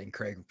 was that? And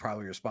Craig would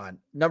probably respond,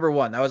 number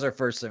 1. That was our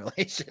first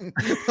simulation.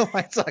 The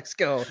White Sox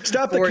go.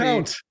 Stop the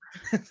count.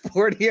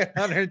 40 and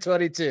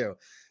 122.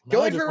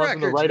 Going for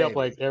records. To write up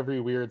like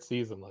every weird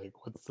season. Like,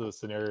 what's the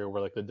scenario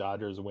where like the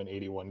Dodgers win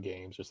 81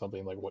 games or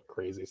something? Like, what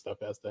crazy stuff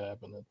has to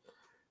happen then?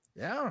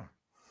 Yeah,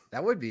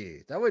 that would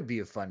be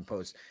a fun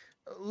post.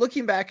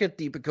 Looking back at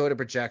the Pacoda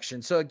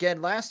projection. So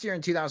again, last year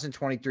in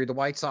 2023, the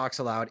White Sox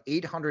allowed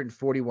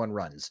 841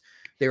 runs.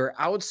 They were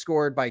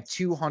outscored by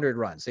 200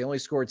 runs. They only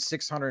scored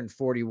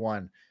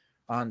 641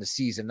 on the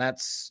season.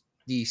 That's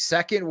the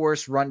second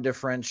worst run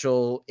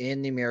differential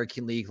in the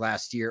American League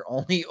last year.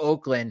 Only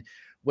Oakland,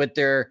 with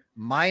their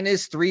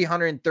minus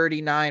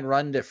 339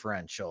 run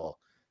differential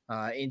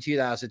in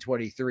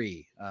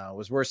 2023,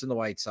 was worse than the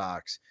White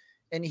Sox.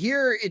 And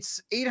here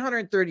it's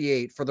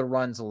 838 for the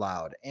runs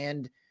allowed.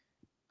 And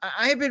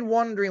I have been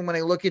wondering when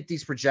I look at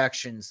these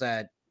projections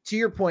that, to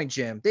your point,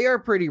 Jim, they are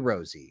pretty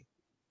rosy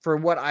for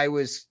what I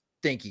was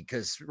thinking.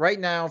 Because right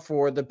now,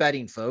 for the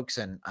betting folks,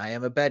 and I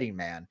am a betting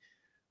man,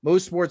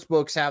 most sports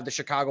books have the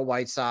Chicago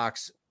White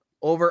Sox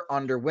over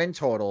under win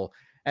total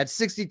at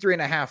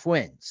 63.5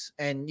 wins.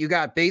 And you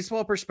got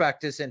Baseball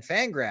Prospectus and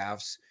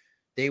Fangraphs,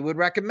 they would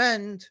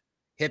recommend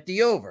hit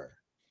the over.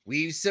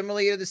 we've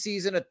simulated the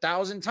season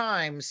 1,000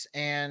 times,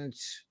 and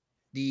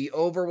the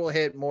over will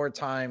hit more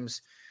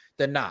times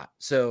than not.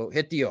 So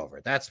hit the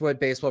over. That's what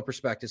Baseball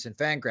Prospectus and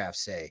Fangraphs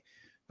say.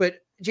 But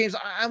James,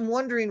 I'm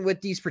wondering with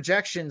these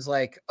projections,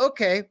 like,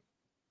 okay,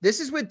 this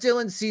is with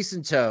Dylan Cease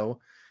in tow,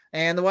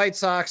 and the White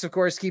Sox, of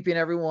course, keeping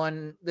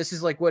everyone. This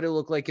is like what it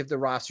looked like if the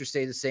roster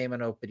stayed the same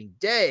on opening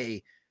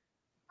day.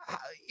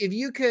 If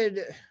you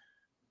could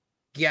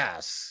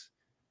guess,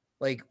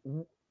 like,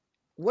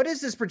 what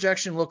does this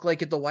projection look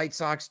like if the White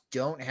Sox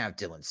don't have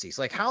Dylan Cease?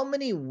 Like, how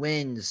many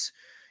wins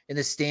in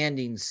the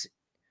standings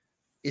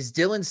is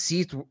Dylan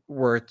Cease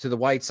worth to the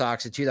White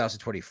Sox in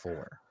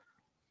 2024?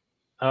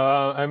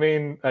 I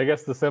mean, I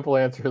guess the simple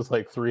answer is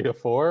like 3 to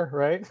 4,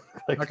 right?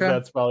 Like Okay.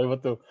 That's probably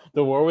what the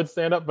WAR would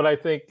stand up. But I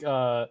think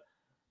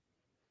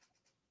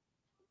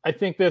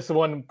this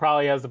one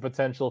probably has the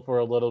potential for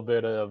a little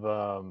bit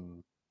of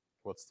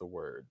what's the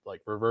word?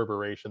 Like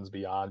reverberations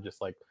beyond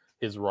just like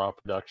his raw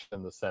production,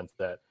 in the sense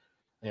that,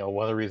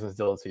 one of the reasons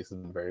Dylan Cease has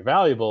been very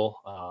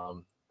valuable,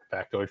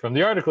 factoid from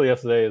the article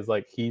yesterday, is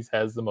like he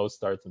has the most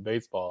starts in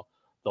baseball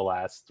the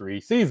last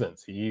 3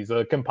 seasons. He's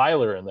a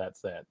compiler in that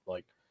sense.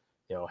 Like,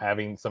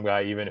 having some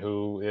guy even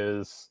who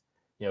is,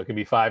 can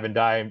be 5 and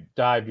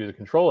dive due to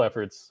control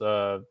efforts,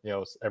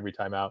 every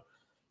time out,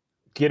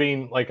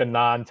 getting like a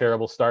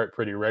non-terrible start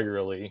pretty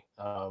regularly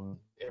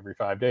every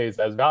 5 days,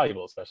 that's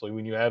valuable, especially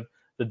when you have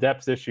the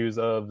depth issues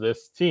of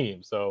this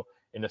team. So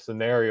in a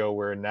scenario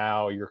where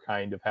now you're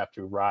kind of have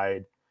to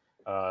ride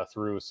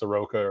through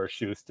Soroka or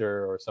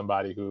Schuster or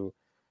somebody who,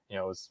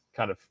 is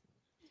kind of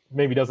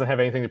maybe doesn't have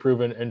anything to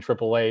prove in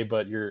AAA,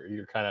 but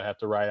you're kind of have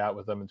to ride out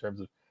with them in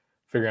terms of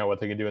figuring out what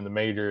they can do in the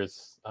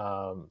majors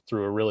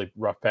through a really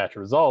rough patch of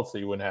results that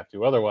you wouldn't have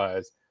to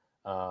otherwise.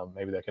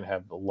 Maybe that can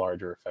have the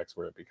larger effects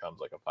where it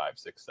becomes like a 5,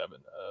 6, 7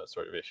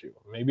 sort of issue.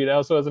 Maybe it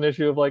also has an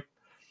issue of like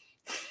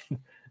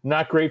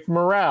not great for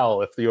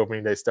morale if the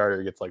opening day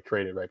starter gets like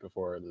traded right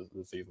before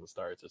the season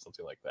starts or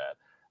something like that.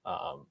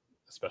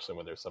 Especially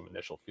when there's some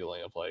initial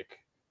feeling of like,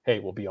 hey,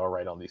 we'll be all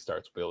right on these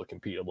starts. We'll be able to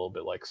compete a little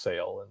bit like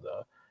Sale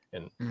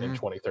in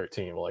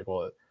 2013. We're like,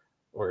 well,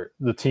 or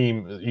the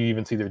team, you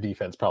even see their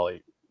defense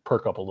probably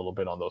perk up a little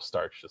bit on those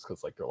starts just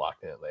because like they're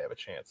locked in, they have a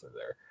chance, and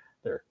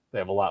they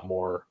have a lot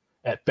more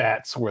at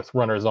bats with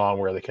runners on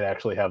where they can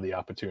actually have the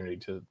opportunity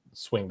to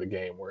swing the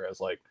game. Whereas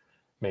like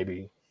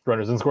maybe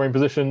runners in scoring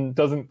position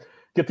doesn't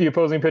get the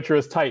opposing pitcher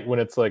as tight when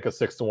it's like a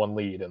 6-1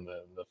 lead in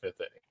the 5th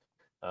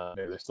inning.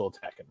 Maybe they're still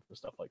attacking for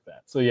stuff like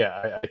that. So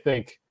yeah, I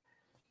think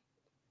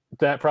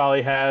that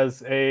probably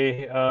has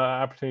a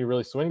opportunity to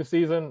really swing the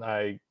season.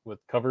 With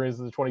covering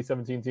the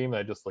 2017 team,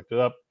 I just looked it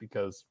up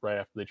because right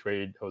after they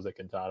traded Jose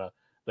Quintana,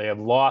 they had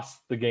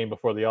lost the game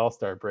before the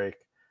All-Star break,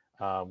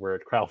 where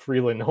Kyle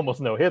Freeland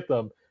almost no-hit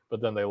them,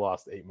 but then they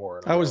lost 8 more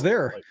in a row. I was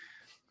there.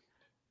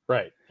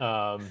 Right.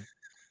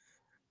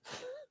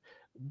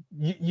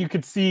 You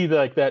could see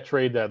like that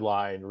trade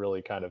deadline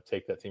really kind of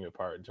take that team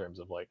apart in terms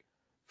of like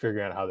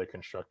figuring out how they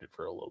constructed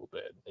for a little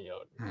bit.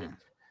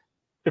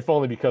 If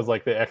only because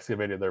like they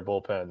excavated their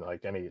bullpen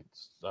like any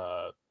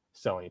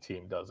selling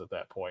team does at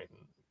that point.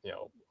 And,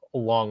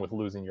 along with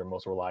losing your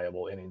most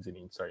reliable innings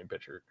starting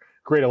pitcher,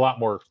 create a lot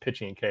more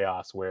pitching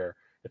chaos where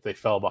if they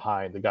fell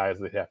behind, the guys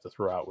they'd have to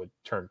throw out would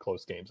turn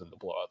close games into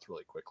blowouts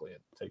really quickly and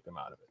take them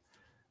out of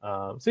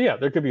it. So yeah,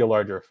 there could be a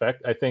larger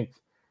effect. I think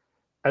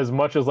as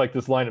much as like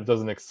this lineup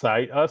doesn't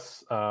excite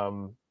us,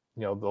 the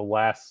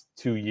last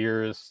 2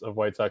 years of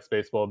White Sox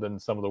baseball have been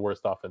some of the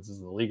worst offenses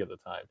in the league at the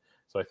time.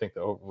 So I think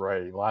the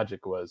overriding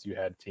logic was you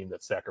had a team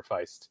that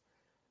sacrificed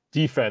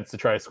defense to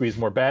try to squeeze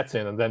more bats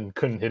in and then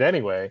couldn't hit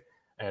anyway.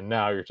 And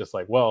now you're just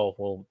like, well,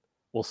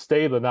 we'll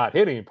stay the not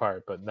hitting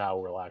part, but now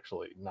we'll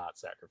actually not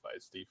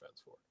sacrifice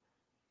defense for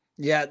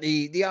it. Yeah,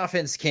 the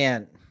offense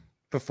can't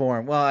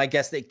perform. Well, I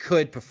guess they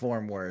could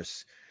perform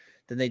worse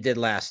than they did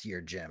last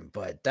year, Jim.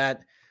 But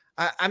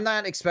I'm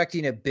not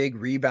expecting a big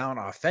rebound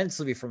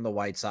offensively from the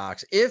White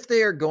Sox if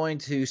they are going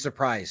to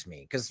surprise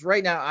me. Because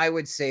right now I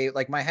would say,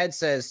 like my head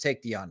says,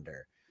 take the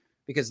under.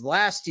 Because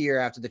last year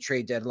after the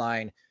trade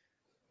deadline,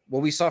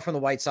 what we saw from the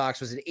White Sox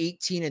was an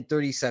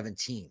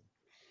 18-37 team.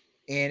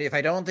 And if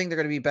I don't think they're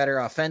going to be better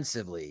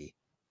offensively,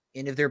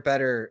 and if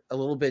they're a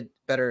little bit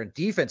better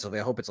defensively,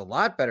 I hope it's a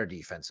lot better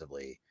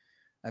defensively.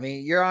 I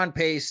mean, you're on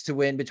pace to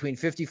win between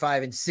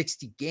 55 and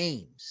 60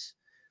 games.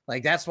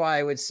 Like, that's why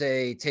I would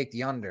say take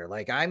the under.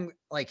 Like, I'm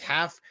like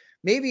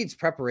maybe it's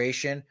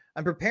preparation.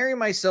 I'm preparing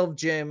myself,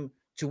 Jim,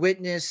 to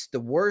witness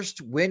the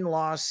worst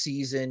win-loss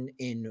season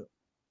in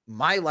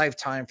my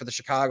lifetime for the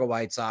Chicago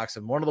White Sox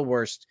and one of the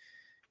worst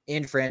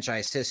in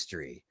franchise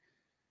history.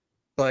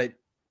 But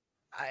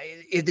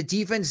if the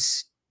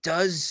defense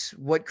does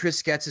what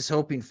Chris Getz is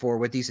hoping for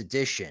with these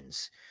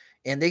additions,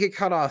 and they could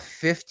cut off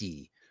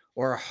 50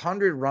 or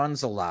 100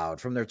 runs allowed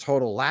from their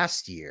total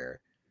last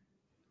year,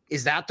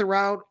 is that the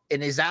route?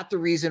 And is that the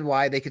reason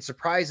why they could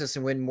surprise us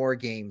and win more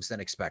games than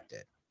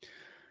expected?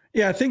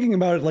 Yeah, thinking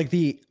about it, like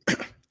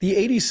the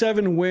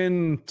 87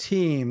 win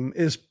team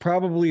is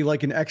probably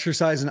like an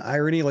exercise in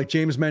irony, like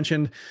James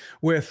mentioned,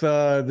 with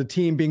the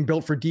team being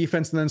built for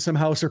defense and then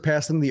somehow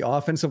surpassing the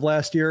offense of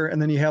last year. And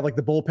then you have like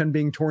the bullpen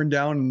being torn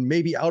down and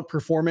maybe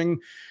outperforming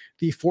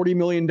the $40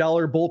 million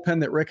bullpen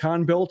that Rick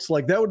Hahn built.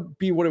 Like that would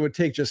be what it would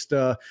take, just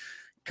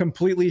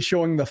completely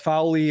showing the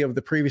folly of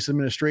the previous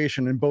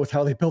administration in both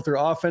how they built their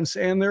offense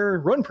and their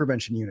run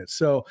prevention units.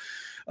 So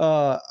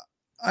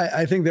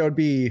I think that would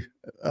be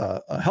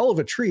a hell of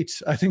a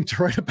treat, I think,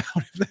 to write about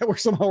if that were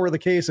somehow the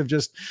case of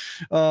just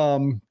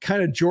kind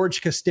of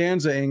George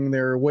Costanza-ing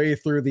their way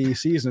through the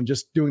season,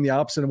 just doing the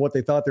opposite of what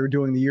they thought they were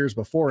doing the years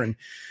before and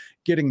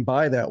getting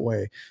by that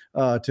way,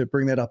 to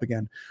bring that up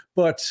again.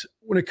 But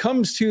when it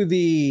comes to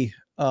the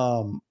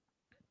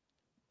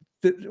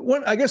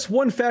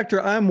one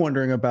factor I'm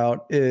wondering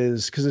about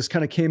is, because this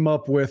kind of came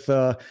up with,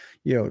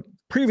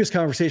 previous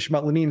conversation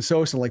about Lenine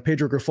Sosa, like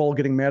Pedro Grifol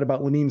getting mad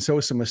about Lenine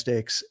Sosa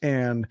mistakes.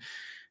 And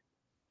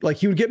like,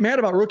 he would get mad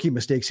about rookie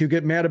mistakes. He would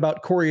get mad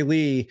about Corey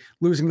Lee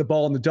losing the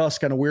ball in the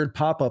dusk on a weird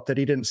pop-up that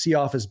he didn't see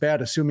off his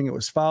bat, assuming it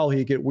was foul.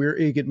 He'd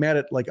get mad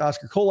at like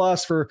Oscar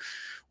Colas for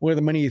one of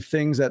the many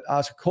things that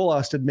Oscar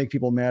Colas did make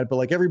people mad. But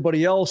like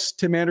everybody else,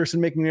 Tim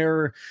Anderson making an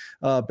error,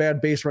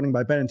 bad base running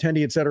by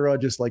Benintendi, et cetera,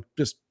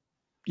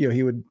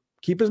 he would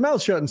keep his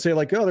mouth shut and say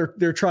like, oh,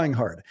 they're trying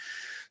hard.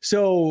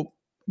 So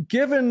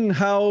given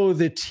how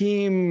the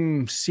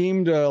team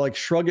seemed to like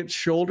shrug its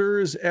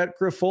shoulders at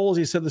Grifol,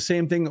 he said the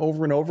same thing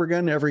over and over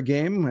again every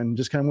game, and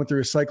just kind of went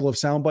through a cycle of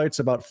sound bites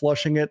about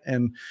flushing it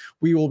and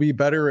we will be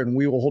better and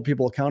we will hold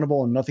people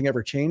accountable, and nothing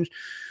ever changed.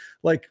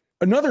 Like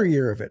another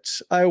year of it,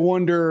 I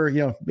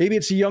wonder, maybe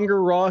it's a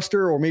younger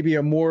roster or maybe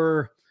a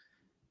more,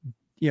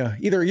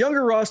 either a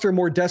younger roster or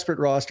more desperate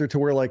roster to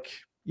where like,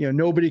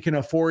 nobody can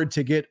afford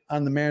to get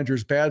on the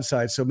manager's bad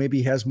side. So maybe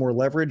he has more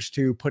leverage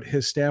to put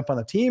his stamp on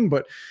the team.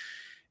 But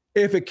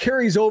if it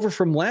carries over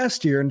from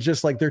last year and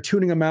just like they're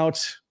tuning him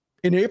out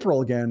in April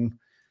again,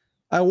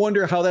 I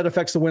wonder how that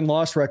affects the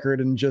win-loss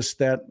record, and just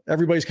that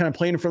everybody's kind of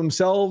playing for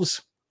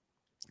themselves.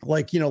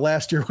 Like,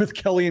 last year with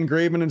Kelly and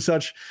Graveman and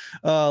such,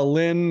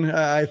 Lynn,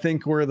 I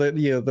think were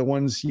the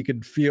ones you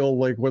could feel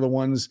like were the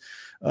ones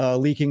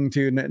leaking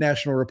to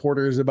national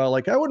reporters about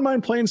like, I wouldn't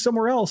mind playing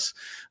somewhere else.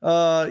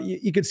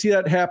 You could see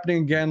that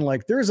happening again.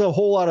 Like there's a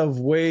whole lot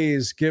of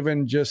ways,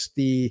 given just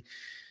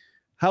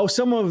how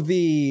some of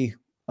the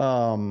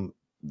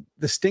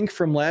stink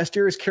from last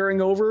year is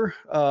carrying over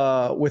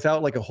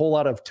without like a whole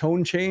lot of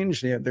tone change.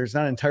 There's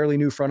not an entirely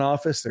new front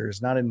office.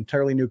 There's not an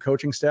entirely new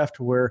coaching staff,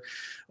 to where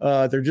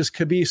there just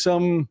could be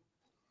some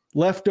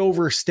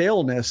leftover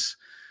staleness.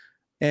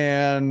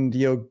 And,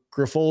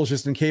 Grifol is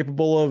just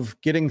incapable of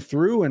getting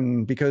through,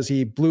 and because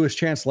he blew his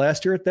chance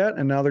last year at that,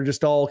 and now they're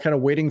just all kind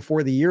of waiting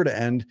for the year to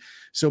end.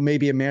 So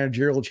maybe a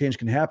managerial change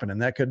can happen,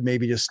 and that could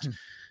maybe just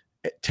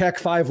tack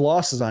 5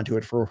 losses onto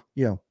it for,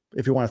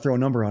 if you want to throw a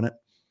number on it.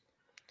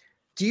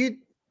 Do you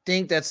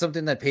think that's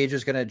something that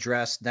Pedro's going to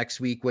address next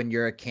week when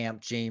you're at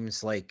camp,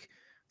 James? Like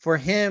for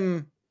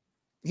him,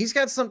 he's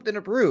got something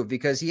to prove,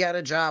 because he had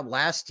a job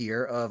last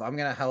year of, I'm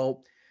going to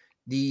help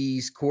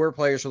these core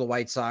players for the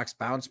White Sox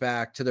bounce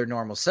back to their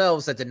normal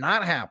selves. That did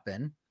not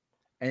happen.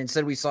 And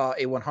instead we saw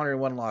a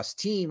 101 loss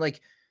team.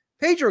 Like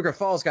Pedro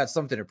Grifol's got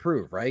something to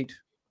prove, right?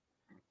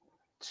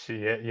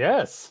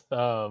 Yes.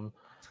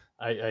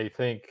 I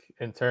think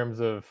in terms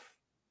of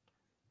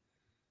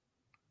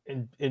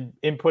in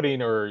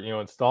inputting or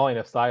installing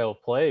a style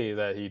of play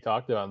that he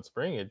talked about in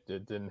spring, it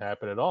didn't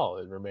happen at all.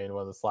 It remained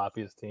one of the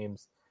sloppiest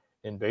teams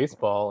in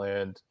baseball,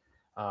 and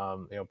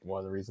one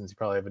of the reasons you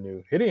probably have a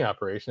new hitting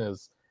operation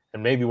is,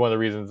 and maybe one of the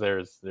reasons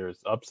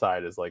there's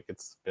upside, is like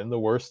it's been the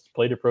worst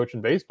plate approach in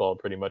baseball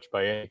pretty much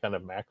by any kind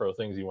of macro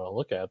things you want to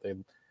look at. They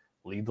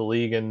lead the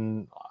league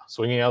in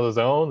swinging out of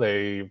the zone,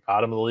 they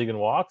bottom of the league in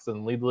walks,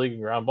 and lead the league in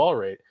ground ball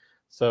rate.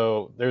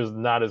 So there's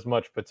not as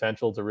much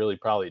potential to really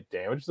probably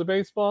damage the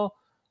baseball.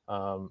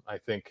 I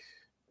think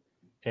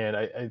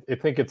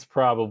it's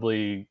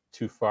probably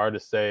too far to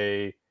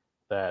say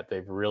that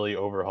they've really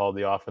overhauled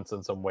the offense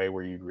in some way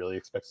where you'd really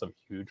expect some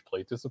huge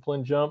plate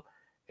discipline jump.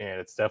 And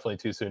it's definitely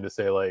too soon to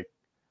say like,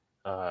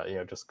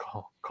 just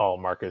call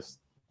Marcus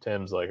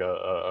Timms like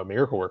a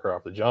miracle worker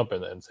off the jump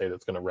and say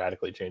that's going to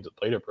radically change the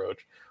plate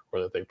approach, or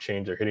that they've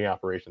changed their hitting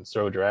operation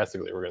so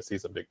drastically we're going to see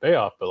some big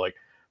payoff. But like,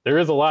 there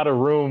is a lot of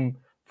room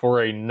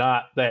for a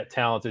not that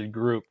talented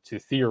group to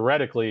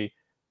theoretically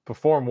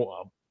perform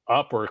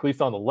up, or at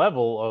least on the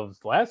level of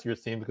last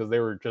year's team, because they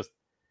were just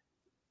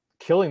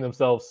killing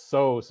themselves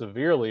so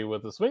severely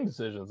with the swing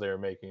decisions they were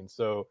making.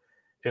 So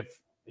if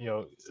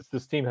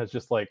this team has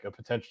just like a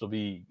potential to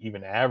be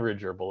even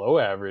average or below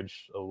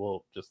average, a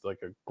little, just like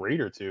a grade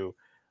or two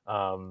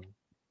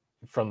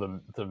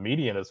from the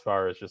median as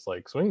far as just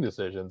like swing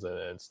decisions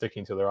and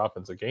sticking to their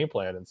offensive game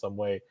plan in some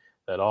way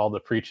that all the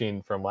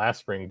preaching from last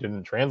spring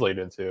didn't translate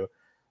into,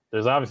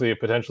 there's obviously a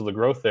potential to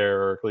growth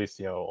there, or at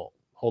least,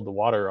 hold the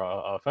water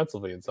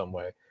offensively in some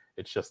way.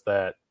 It's just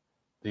that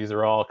these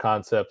are all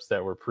concepts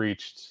that were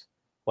preached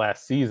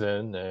last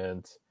season,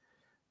 and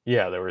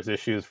yeah, there was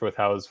issues with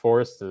how it was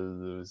forced.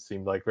 It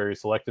seemed like very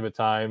selective at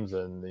times,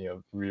 and we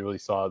really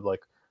saw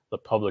like the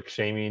public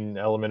shaming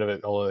element of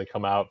it only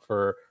come out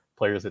for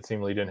players that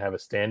seemingly didn't have a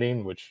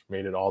standing, which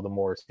made it all the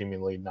more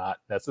seemingly not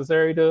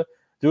necessary to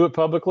do it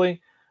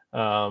publicly.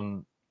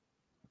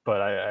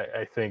 But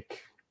I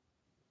think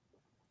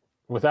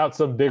without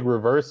some big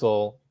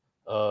reversal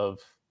of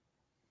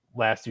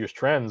last year's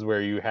trends,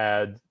 where you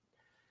had,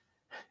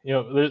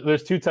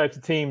 there's two types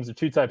of teams or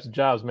two types of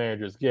jobs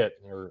managers get,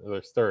 or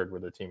there's third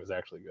where their team is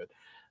actually good.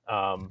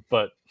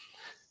 But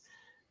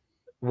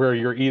where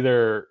you're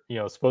either,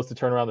 supposed to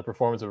turn around the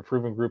performance of a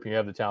proven group and you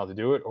have the talent to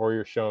do it, or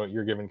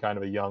you're given kind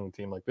of a young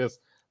team like this,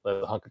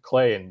 a hunk of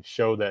clay, and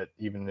show that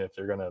even if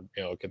they're going to,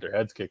 get their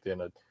heads kicked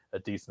in a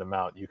decent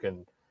amount, you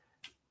can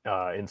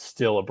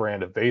instill a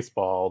brand of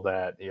baseball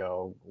that,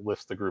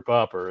 lifts the group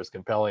up or is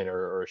compelling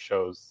or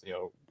shows,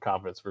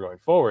 confidence for going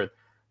forward.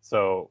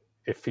 So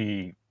if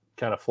he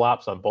kind of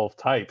flops on both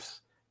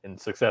types in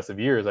successive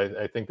years,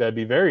 I think that'd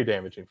be very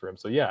damaging for him.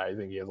 So yeah, I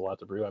think he has a lot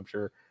to prove. I'm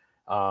sure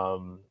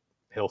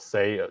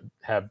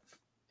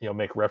he'll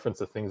make reference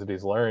to things that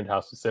he's learned, how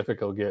specific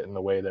he'll get in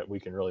the way that we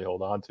can really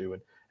hold on to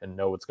and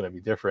know what's going to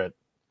be different.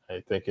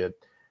 I think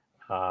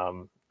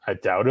I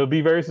doubt it'll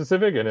be very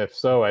specific. And if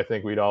so, I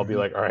think we'd all be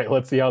like, all right,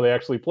 let's see how they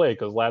actually play.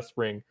 Because last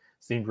spring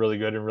seemed really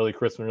good and really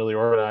crisp and really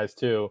organized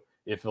too,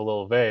 if a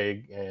little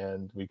vague.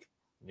 And we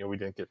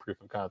didn't get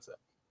proof of concept.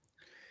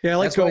 Yeah, I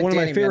like one of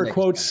my favorite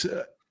quotes.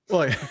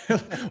 One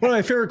of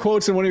my favorite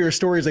quotes in one of your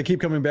stories I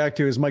keep coming back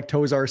to is Mike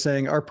Tozar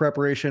saying, "Our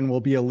preparation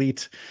will be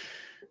elite."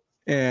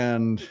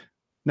 And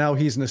now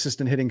he's an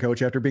assistant hitting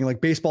coach after being like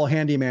baseball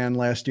handyman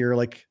last year,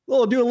 like, do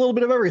a little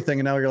bit of everything.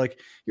 And now you're like,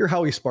 you're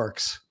Howie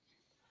Sparks.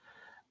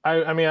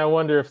 I mean, I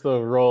wonder if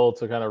the role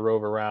to kind of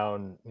rove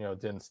around,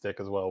 didn't stick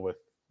as well with,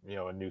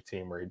 a new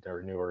team or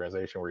a new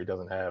organization where he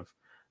doesn't have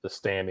the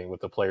standing with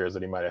the players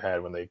that he might have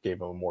had when they gave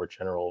him a more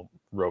general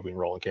roving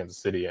role in Kansas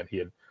City, and he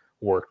had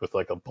worked with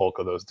like a bulk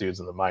of those dudes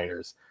in the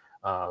minors.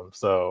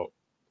 So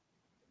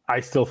I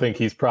still think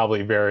he's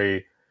probably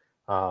very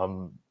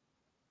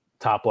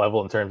top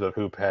level in terms of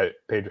who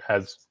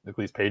has at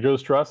least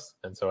Pedro's trust.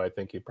 And so I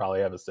think he'd probably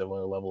have a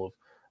similar level of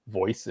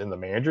voice in the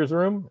manager's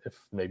room, if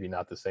maybe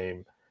not the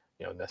same,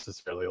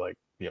 necessarily like,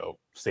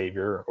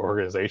 savior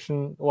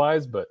organization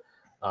wise, but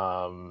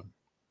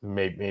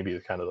maybe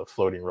kind of the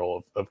floating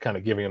role of kind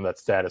of giving him that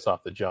status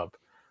off the jump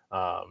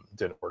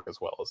didn't work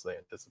as well as they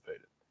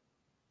anticipated.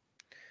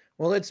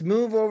 Well, let's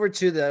move over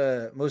to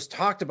the most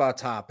talked about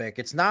topic.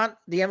 It's not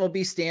the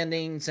MLB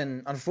standings,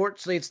 and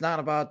unfortunately, it's not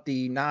about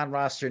the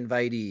non-roster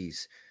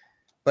invitees,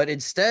 but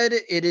instead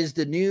it is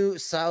the new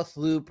South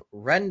Loop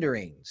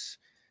renderings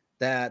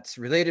that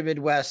Related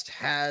Midwest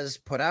has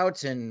put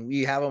out, and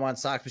we have them on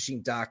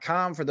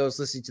soxmachine.com for those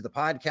listening to the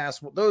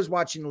podcast. Those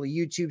watching the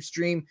YouTube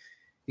stream,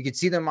 you can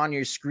see them on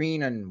your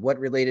screen and what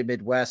Related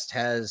Midwest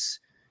has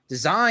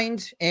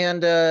designed.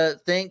 And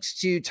thanks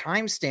to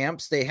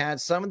timestamps, they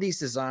had some of these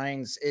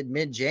designs in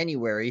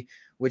mid-January,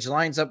 which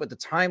lines up with the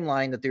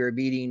timeline that they were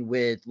meeting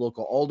with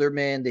local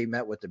aldermen. They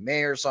met with the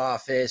mayor's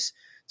office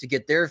to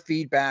get their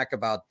feedback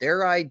about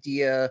their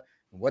idea,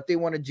 what they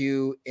want to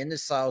do in the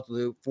South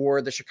Loop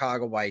for the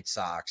Chicago White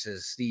Sox.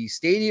 As the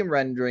stadium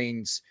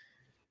renderings,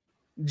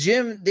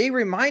 Jim, they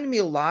remind me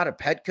a lot of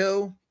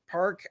Petco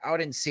Park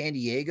out in San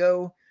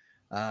Diego,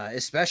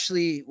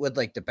 especially with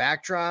like the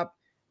backdrop.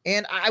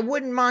 And I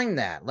wouldn't mind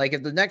that. Like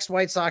if the next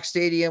White Sox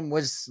stadium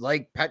was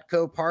like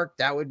Petco Park,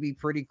 that would be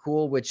pretty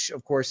cool, which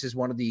of course is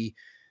one of the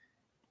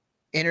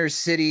inner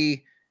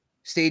city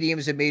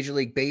stadiums in Major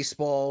League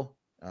Baseball.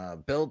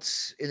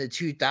 Built in the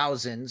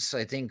 2000s,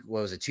 I think,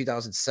 what was it,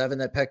 2007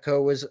 that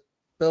Petco was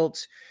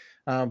built.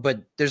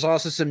 But there's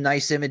also some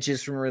nice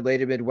images from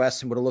Related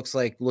Midwest and what it looks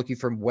like looking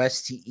from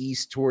west to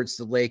east towards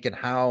the lake and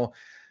how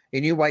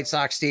a new White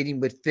Sox stadium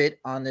would fit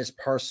on this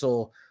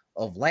parcel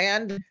of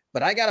land.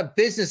 But I got a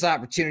business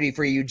opportunity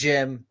for you,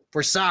 Jim,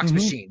 for Sox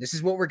Machine. This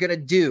is what we're going to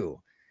do.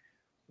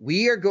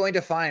 We are going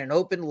to find an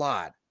open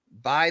lot,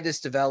 buy this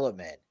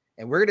development,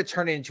 and we're going to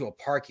turn it into a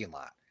parking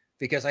lot.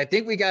 Because I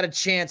think we got a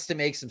chance to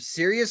make some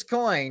serious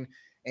coin.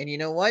 And you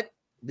know what?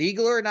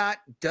 Legal or not,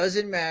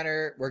 doesn't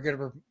matter. We're going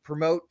to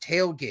promote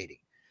tailgating.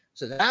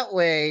 So that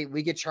way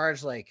we get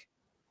charged like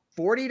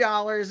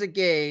 $40 a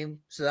game.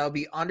 So that'll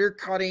be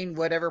undercutting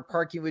whatever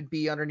parking would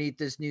be underneath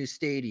this new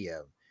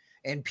stadium.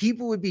 And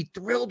people would be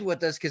thrilled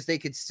with us because they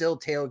could still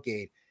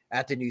tailgate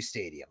at the new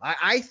stadium.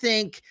 I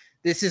think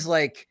this is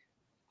like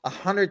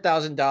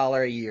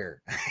 $100,000 a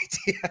year.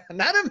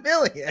 Not $1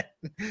 million,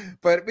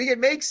 but we can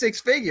make six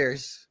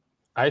figures.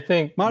 I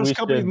think modest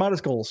companies,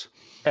 modest goals.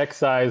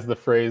 Excise the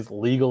phrase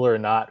legal or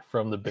not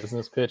from the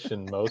business pitch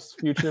in most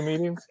future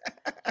meetings,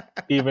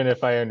 even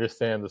if I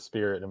understand the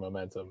spirit and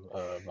momentum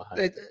behind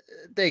it.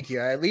 Thank you.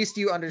 At least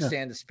you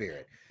understand the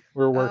spirit.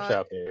 We're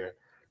workshopping here.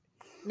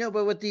 No,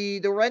 but with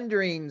the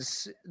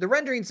renderings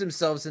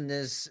themselves in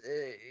this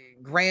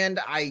grand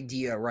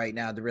idea right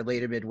now, the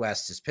Related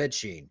Midwest is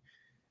pitching.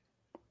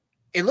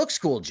 It looks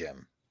cool,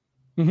 Jim.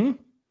 Mm-hmm.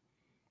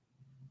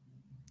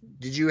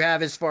 did you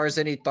have as far as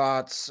any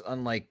thoughts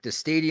on like the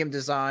stadium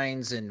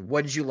designs, and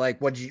what did you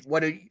like? What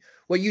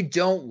you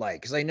don't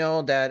like? Because I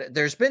know that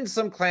there's been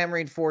some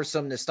clamoring for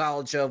some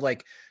nostalgia of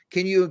like,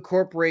 can you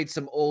incorporate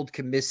some old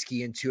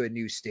Comiskey into a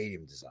new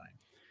stadium design?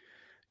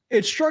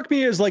 It struck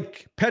me as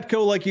like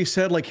Petco, like you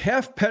said, like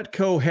half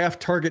Petco, half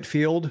Target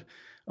Field.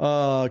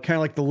 Kind of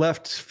like the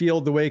left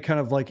field, the way kind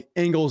of like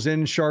angles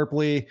in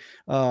sharply.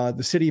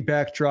 The city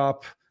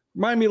backdrop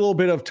remind me a little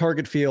bit of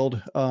Target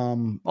Field.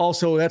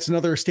 Also, that's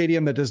another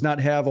stadium that does not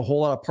have a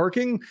whole lot of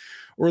parking,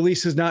 or at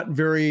least is not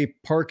very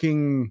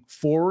parking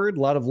forward.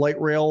 A lot of light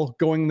rail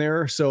going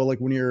there. So like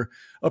when you're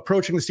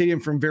approaching the stadium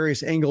from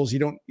various angles,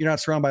 you're not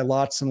surrounded by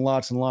lots and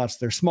lots and lots.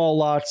 They're small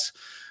lots,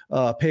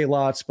 pay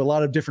lots, but a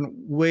lot of different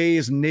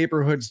ways and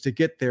neighborhoods to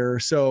get there.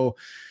 So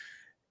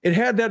it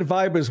had that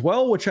vibe as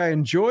well, which I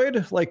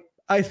enjoyed. Like,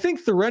 I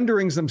think the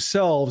renderings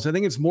themselves, I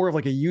think it's more of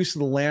like a use of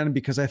the land,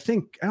 because I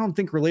don't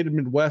think Related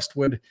Midwest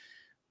would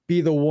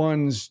be the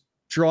ones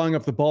drawing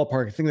up the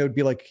ballpark. I think that would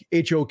be like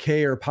HOK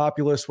or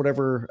Populous,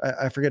 whatever.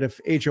 I forget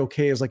if HOK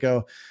is like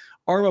a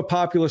arm of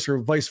Populous or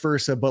vice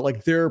versa, but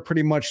like they're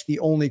pretty much the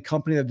only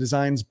company that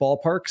designs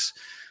ballparks.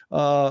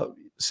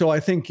 So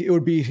I think it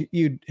would be,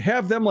 you'd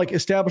have them like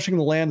establishing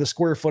the land, the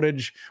square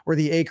footage or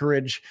the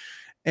acreage,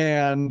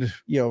 and,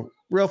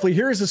 roughly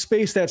here's the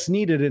space that's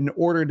needed in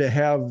order to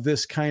have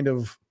this kind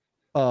of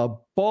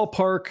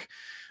ballpark,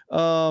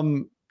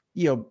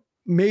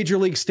 major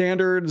league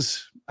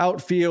standards,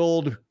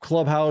 outfield,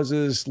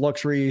 clubhouses,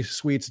 luxury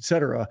suites,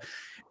 etc.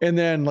 And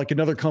then like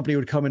another company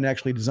would come and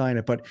actually design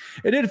it. But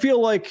it did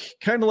feel like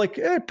kind of like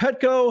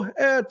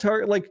Petco,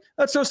 Target, like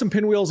let's throw some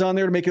pinwheels on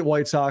there to make it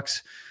White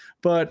Sox.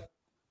 But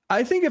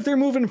I think if they're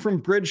moving from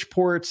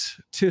Bridgeport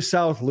to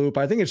South Loop,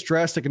 I think it's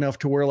drastic enough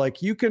to where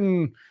like you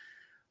can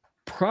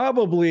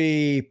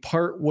probably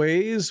part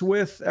ways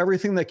with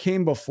everything that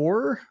came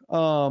before.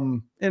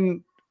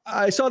 And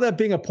I saw that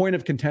being a point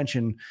of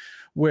contention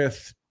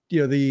with,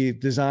 the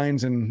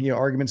designs and,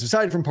 arguments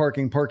aside from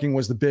parking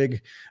was the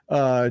big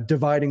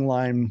dividing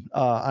line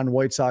on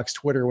White Sox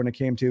Twitter when it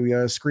came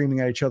to screaming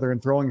at each other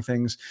and throwing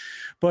things.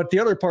 But the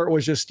other part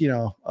was just,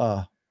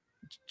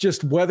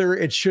 just whether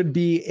it should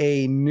be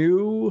a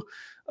new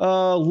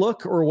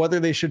look or whether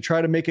they should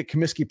try to make it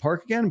Comiskey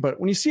Park again. But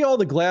when you see all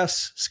the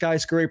glass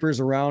skyscrapers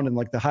around and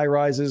like the high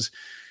rises,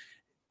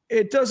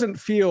 it doesn't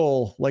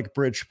feel like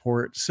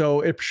Bridgeport.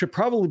 So it should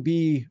probably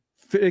be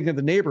fitting in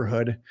the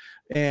neighborhood.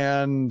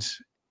 And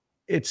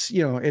it's,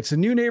 it's a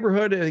new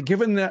neighborhood.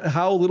 Given that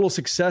how little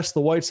success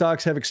the White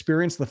Sox have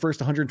experienced the first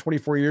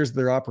 124 years of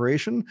their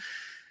operation,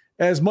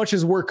 as much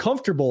as we're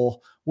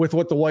comfortable with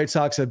what the White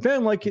Sox have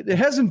been, like it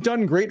hasn't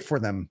done great for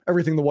them.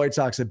 Everything the White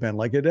Sox have been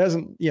like, it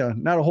hasn't,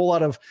 not a whole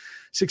lot of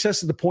success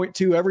to the point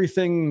to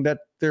everything that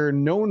they're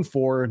known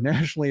for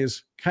nationally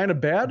is kind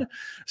of bad.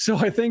 So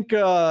I think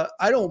I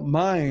don't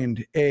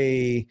mind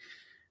a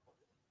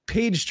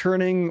page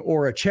turning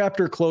or a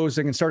chapter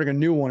closing and starting a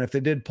new one. If they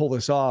did pull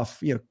this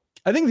off,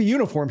 I think the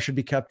uniform should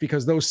be kept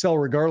because those sell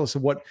regardless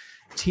of what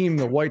team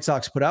the White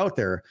Sox put out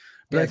there.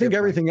 But I think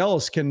everything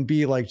else can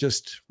be like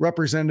just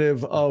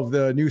representative of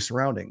the new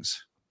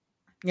surroundings.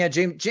 Yeah,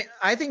 James,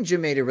 I think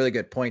Jim made a really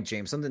good point,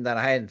 James. Something that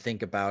I hadn't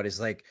think about is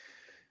like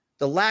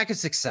the lack of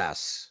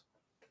success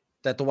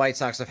that the White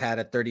Sox have had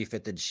at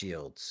 35th and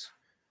Shields.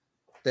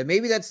 That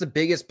maybe that's the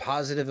biggest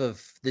positive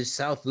of this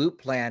South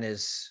Loop plan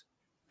is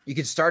you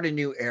can start a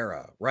new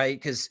era, right?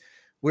 Because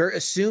we're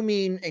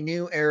assuming a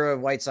new era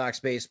of White Sox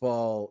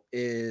baseball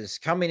is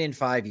coming in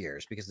 5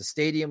 years because the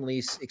stadium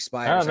lease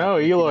expires. I don't know.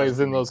 Eloy's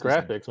in those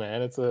graphics,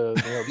 man. It's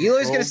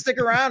Eloy's going to stick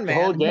around, man.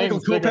 The whole Michael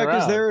Kopech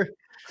is there.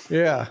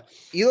 Yeah.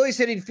 Eloy's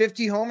hitting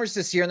 50 homers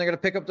this year, and they're going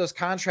to pick up those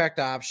contract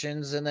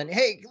options. And then,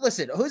 hey,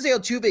 listen, Jose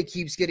Altuve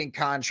keeps getting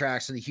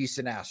contracts in the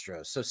Houston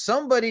Astros. So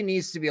somebody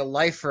needs to be a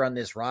lifer on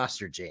this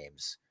roster,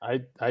 James. I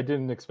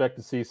didn't expect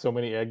to see so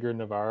many Edgar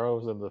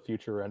Navarros in the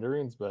future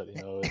renderings, but,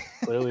 it's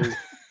clearly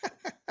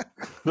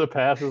the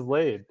path is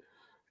laid.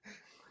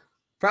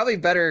 Probably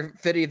better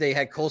fitting if they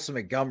had Colson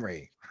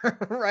Montgomery,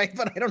 right?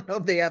 But I don't know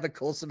if they have a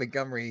Colson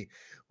Montgomery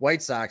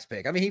White Sox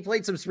pick. I mean, he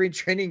played some spring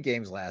training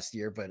games last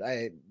year, but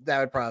that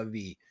would probably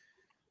be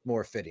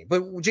more fitting.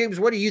 But James,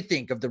 what do you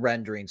think of the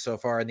rendering so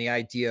far and the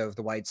idea of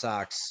the White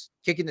Sox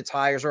kicking the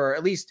tires, or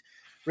at least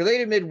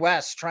Related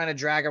Midwest trying to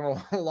drag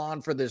them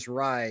along for this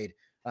ride,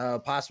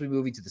 possibly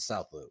moving to the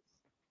South Loop?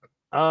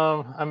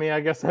 I mean, I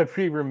guess I'd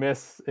be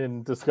remiss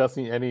in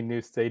discussing any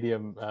new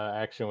stadium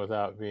action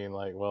without being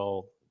like,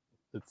 well,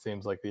 it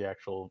seems like the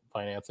actual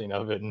financing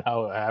of it and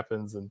how it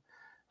happens and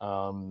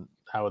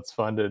how it's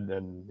funded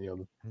and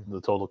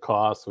the total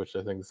cost, which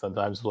I think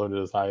sometimes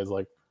floated as high as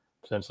like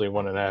potentially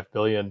 $1.5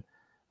 billion,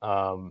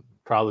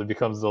 probably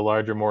becomes the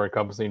larger, more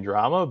encompassing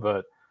drama.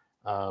 But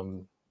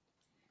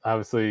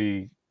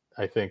obviously,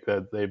 I think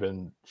that they've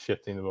been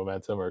shifting the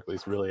momentum, or at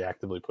least really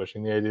actively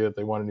pushing the idea that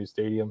they want a new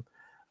stadium.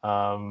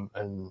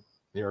 And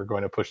they're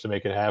going to push to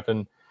make it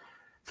happen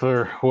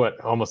for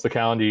almost a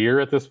calendar year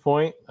at this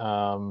point.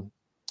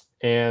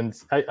 And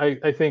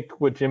I think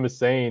what Jim is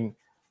saying,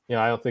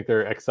 I don't think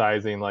they're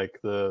excising like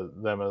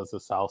them as a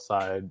South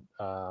Side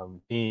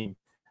team.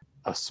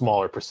 A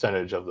smaller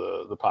percentage of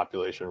the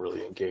population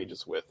really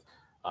engages with.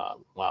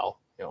 While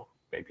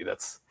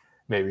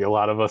maybe a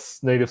lot of us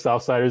native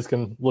Southsiders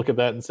can look at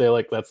that and say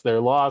like that's their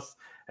loss,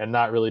 and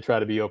not really try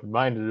to be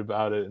open-minded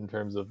about it in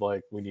terms of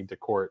like we need to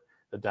court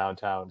the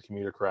downtown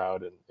commuter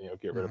crowd and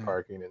get rid of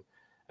parking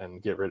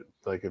and get rid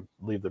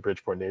leave the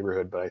Bridgeport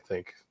neighborhood. But I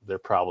think they're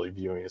probably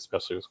viewing,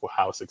 especially with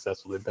how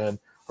successful they've been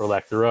or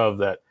lack thereof,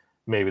 that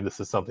maybe this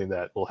is something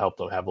that will help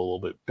them have a little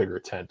bit bigger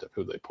tent of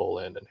who they pull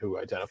in and who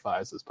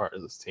identifies as part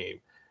of this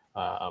team.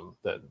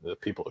 That the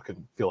people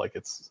can feel like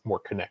it's more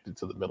connected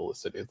to the middle of the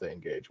city that they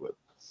engage with.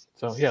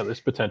 So yeah,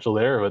 there's potential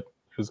there, but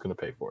who's going to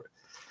pay for it?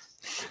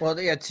 Well,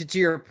 yeah, to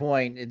your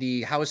point,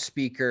 the House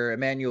Speaker,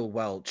 Emmanuel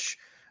Welch,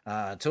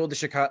 told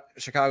the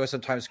Chicago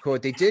Sun-Times,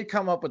 quote, they did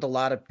come up with a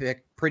lot of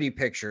pretty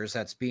pictures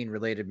that's being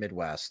related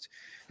Midwest.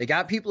 They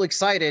got people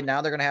excited.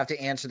 Now they're going to have to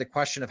answer the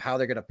question of how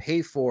they're going to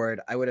pay for it.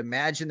 I would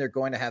imagine they're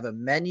going to have a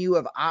menu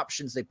of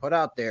options they put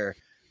out there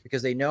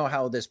because they know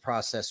how this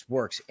process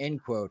works,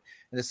 end quote.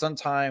 And the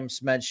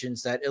Sun-Times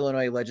mentions that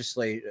Illinois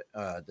legislature,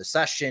 the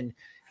session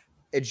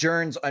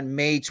adjourns on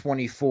May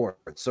 24th.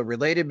 So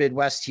related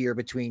Midwest here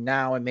between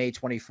now and May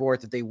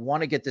 24th, if they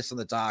want to get this on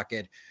the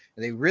docket,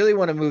 and they really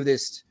want to move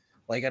this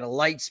like at a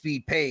light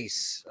speed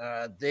pace,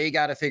 they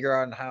got to figure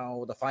out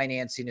how the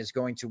financing is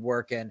going to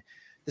work. And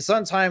the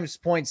Sun-Times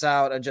points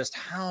out on just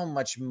how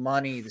much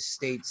money the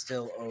state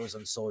still owes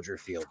on Soldier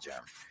Field,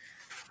 Jim.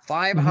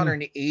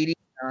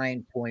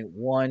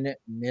 $589.1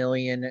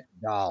 million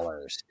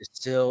is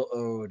still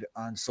owed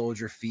on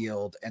Soldier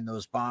Field, and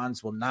those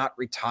bonds will not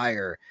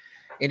retire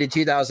into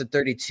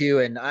 2032.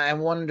 And I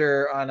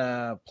wonder on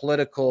a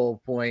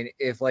political point,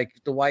 if like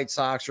the White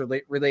Sox or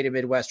related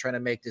Midwest trying to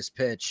make this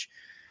pitch,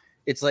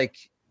 it's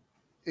like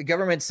the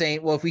government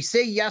saying, well, if we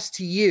say yes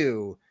to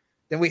you,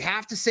 then we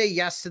have to say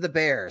yes to the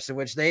Bears, in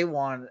which they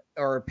want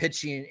or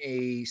pitching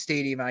a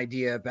stadium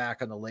idea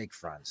back on the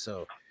lakefront.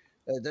 So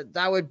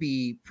that would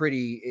be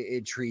pretty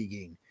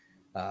intriguing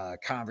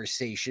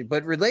conversation.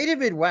 But related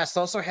Midwest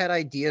also had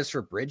ideas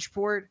for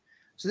Bridgeport.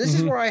 So this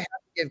is where I have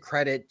to give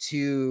credit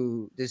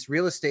to this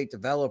real estate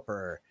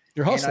developer.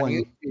 You're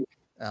hustling.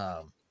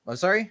 I'm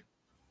sorry?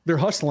 They're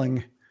hustling.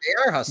 They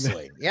are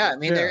hustling. Yeah. I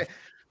mean, there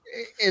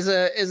is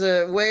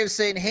a way of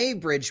saying, hey,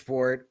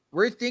 Bridgeport,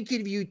 we're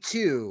thinking of you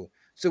too.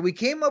 So we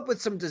came up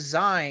with some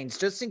designs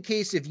just in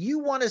case if you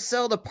want to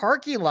sell the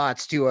parking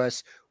lots to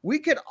us, we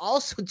could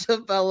also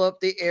develop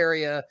the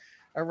area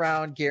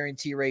around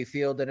Guarantee Ray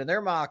Field. And in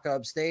their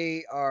mock-ups,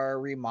 they are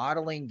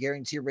remodeling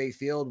Guarantee Ray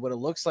Field, what it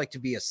looks like to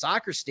be a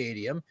soccer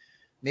stadium,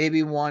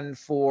 maybe one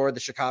for the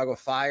Chicago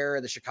Fire,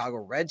 the Chicago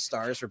Red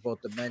Stars for both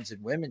the men's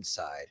and women's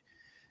side.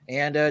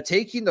 And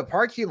taking the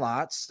parking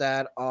lots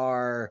that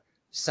are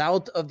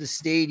south of the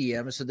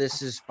stadium, so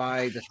this is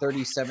by the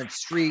 37th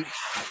Street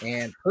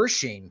and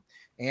Pershing,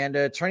 and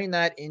turning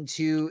that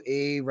into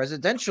a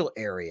residential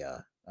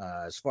area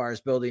as far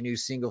as building new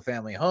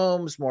single-family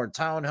homes, more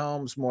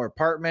townhomes, more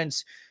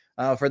apartments.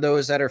 For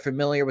those that are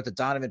familiar with the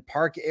Donovan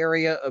Park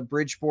area of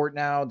Bridgeport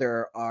now,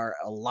 there are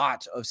a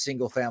lot of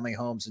single-family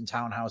homes and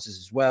townhouses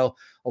as well.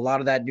 A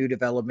lot of that new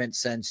development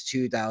since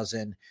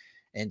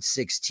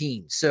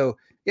 2016. So,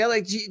 yeah,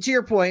 like to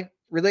your point,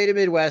 related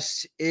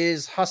Midwest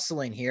is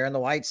hustling here, and the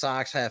White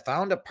Sox have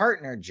found a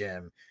partner,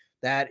 Jim,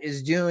 that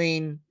is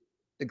doing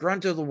the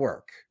grunt of the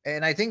work.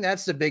 And I think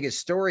that's the biggest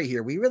story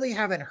here. We really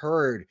haven't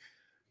heard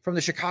from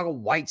the Chicago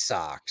White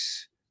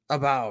Sox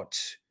about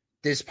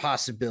this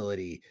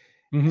possibility.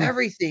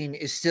 Everything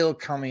is still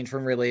coming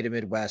from related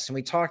Midwest. And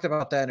we talked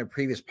about that in a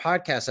previous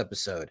podcast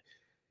episode.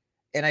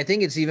 And I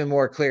think it's even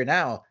more clear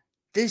now.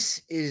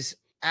 This is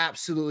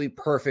absolutely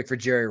perfect for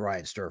Jerry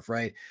Reinsdorf,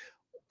 right?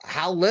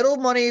 How little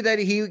money that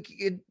he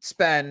could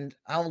spend,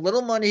 how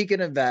little money he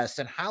can invest,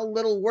 and how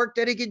little work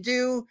that he could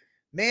do.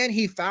 Man,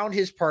 he found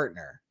his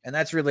partner, and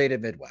that's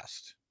related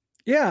Midwest.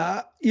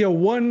 Yeah.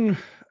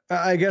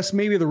 I guess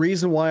maybe the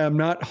reason why I'm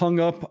not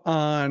hung up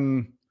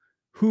on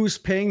who's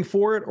paying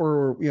for it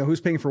or,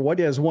 who's paying for what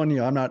is one,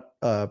 I'm not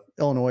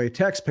Illinois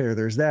taxpayer.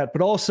 There's that,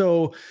 but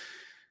also,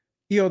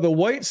 the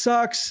White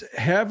Sox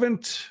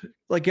haven't,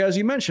 like, as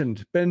you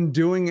mentioned, been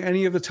doing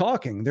any of the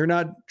talking. They're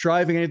not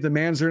driving any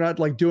demands. They're not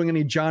like doing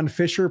any John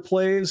Fisher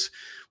plays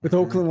with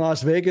Oakland,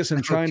 Las Vegas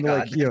and trying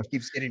to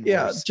keeps getting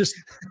worse.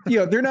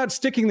 They're not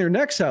sticking their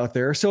necks out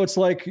there. So it's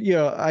like,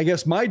 I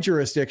guess my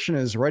jurisdiction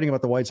is writing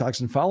about the White Sox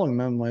and following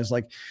them is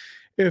like,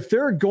 if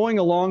they're going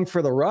along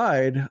for the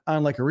ride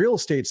on like a real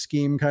estate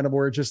scheme, kind of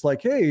where it's just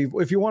like, hey,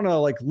 if you want to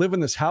like live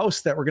in this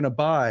house that we're going to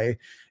buy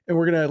and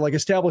we're going to like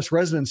establish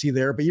residency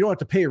there, but you don't have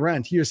to pay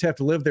rent. You just have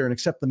to live there and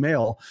accept the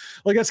mail.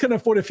 Like that's kind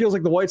of what it feels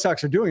like the White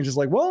Sox are doing. Just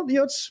like, well,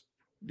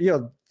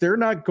 they're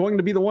not going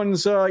to be the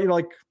ones,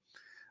 like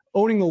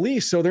owning the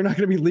lease. So they're not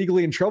going to be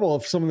legally in trouble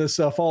if some of this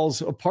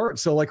falls apart.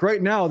 So like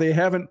right now they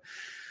haven't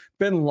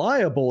been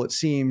liable, it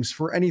seems,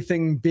 for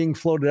anything being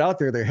floated out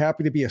there. They're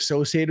happy to be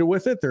associated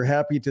with it. They're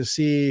happy to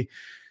see,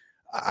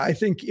 I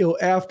think,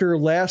 after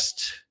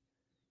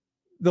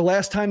the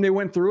last time they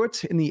went through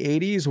it in the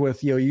 80s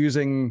with,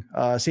 using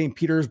St.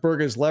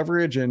 Petersburg as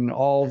leverage and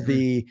all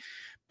the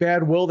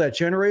bad will that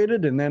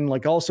generated. And then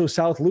like also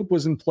South Loop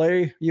was in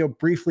play,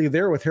 briefly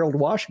there with Harold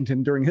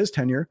Washington during his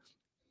tenure,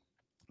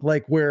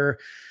 like where,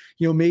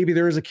 maybe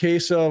there was a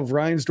case of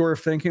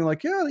Reinsdorf thinking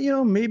like,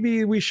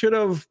 maybe we should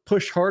have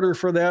pushed harder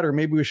for that, or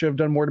maybe we should have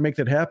done more to make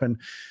that happen.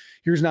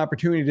 Here's an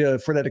opportunity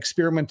for that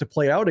experiment to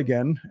play out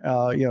again.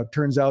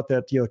 Turns out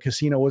that,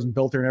 casino wasn't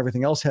built there and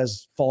everything else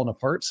has fallen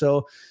apart.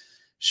 So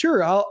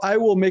sure, I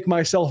will make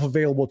myself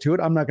available to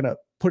it. I'm not going to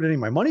put any of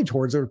my money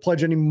towards it or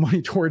pledge any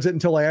money towards it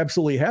until I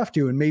absolutely have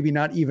to, and maybe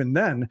not even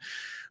then.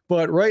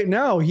 But right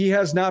now, he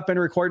has not been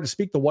required to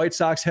speak. The White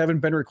Sox haven't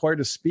been required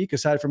to speak,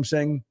 aside from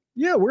saying,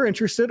 yeah, we're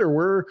interested or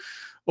we're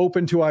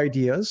open to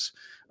ideas.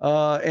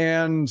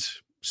 And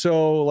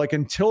so like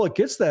until it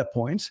gets that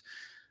point,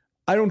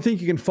 I don't think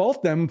you can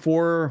fault them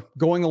for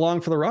going along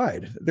for the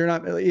ride. They're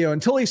not,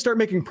 until they start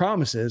making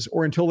promises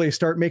or until they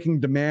start making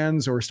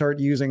demands or start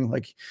using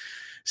like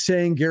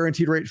saying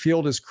guaranteed rate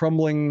field is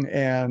crumbling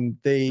and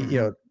they,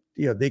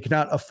 they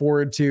cannot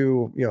afford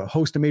to,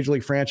 host a major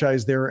league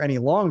franchise there any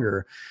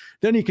longer.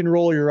 Then you can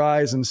roll your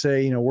eyes and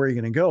say, where are you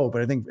going to go?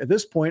 But I think at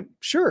this point,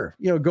 sure,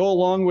 go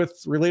along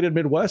with Related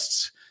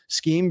Midwest's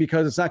scheme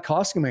because it's not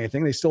costing them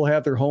anything. They still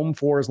have their home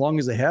for as long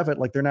as they have it.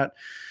 Like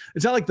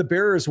it's not like the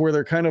Bears where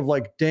they're kind of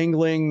like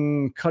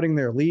dangling, cutting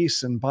their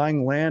lease and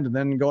buying land and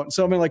then going.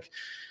 So I mean, like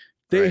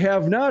they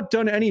have not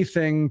done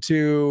anything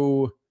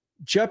to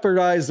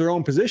jeopardize their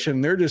own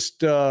position. They're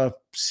just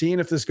seeing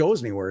if this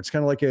goes anywhere. It's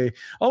kind of like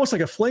almost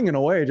like a fling in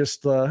a way.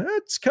 Just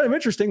it's kind of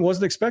interesting.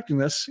 Wasn't expecting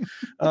this.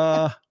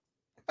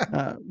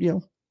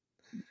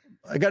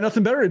 I got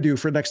nothing better to do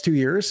for the next 2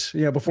 years,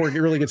 before it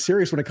really gets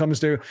serious when it comes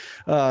to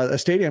a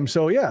stadium.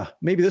 So yeah,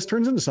 maybe this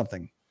turns into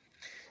something.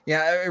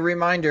 Yeah. A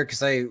reminder,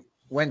 because I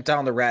went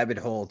down the rabbit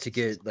hole to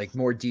get like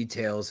more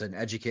details and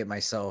educate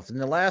myself. In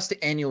the last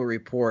annual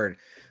report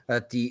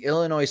that the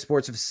Illinois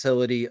Sports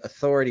Facility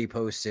Authority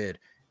posted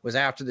was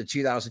after the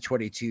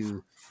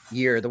 2022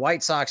 year. The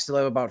White Sox still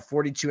have about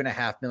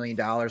 $42.5 million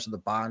of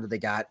the bond that they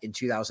got in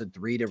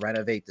 2003 to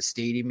renovate the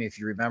stadium. If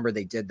you remember,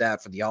 they did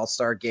that for the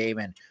All-Star game,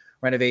 and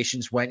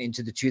renovations went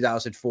into the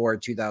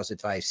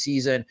 2004-2005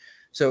 season.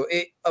 So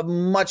a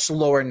much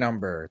lower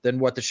number than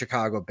what the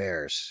Chicago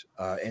Bears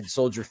and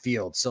Soldier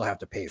Field still have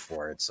to pay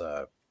for. It's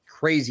a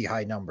crazy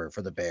high number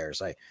for the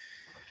Bears.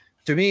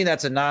 To me,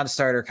 that's a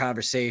non-starter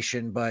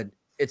conversation, but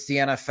it's the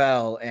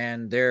NFL,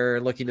 and they're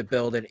looking to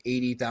build an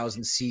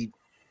 80,000 seat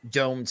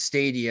domed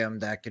stadium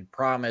that could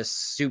promise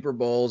Super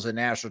Bowls and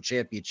national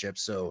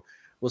championships. So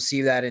we'll see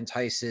if that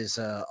entices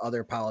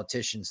other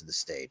politicians in the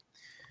state.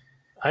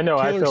 I know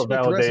I felt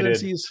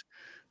validated.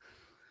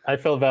 I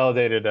felt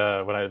validated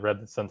when I read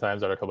the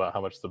Sun-Times article about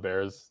how much the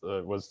Bears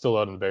was still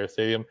out in the Bears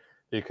Stadium,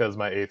 because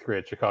my 8th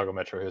grade Chicago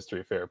Metro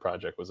History Fair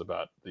project was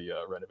about the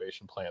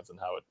renovation plans and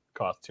how it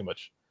cost too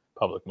much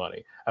public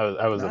money.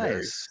 I was nice. A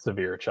very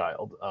severe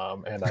child,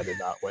 and I did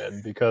not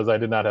win because I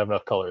did not have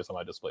enough colors on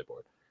my display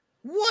board.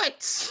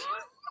 What?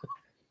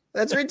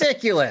 That's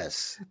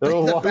ridiculous. It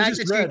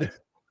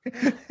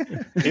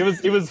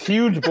was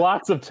huge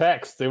blocks of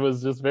text. It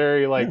was just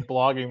very like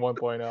blogging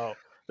 1.0.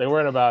 They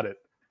weren't about it.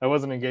 I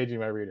wasn't engaging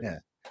my readers. Yeah.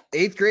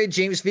 8th grade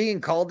James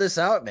Fegan called this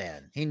out,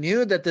 man. He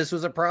knew that this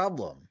was a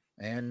problem,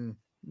 and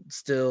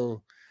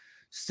still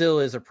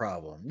is a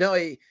problem. No,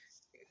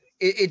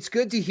 it's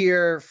good to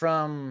hear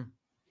from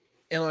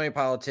Illinois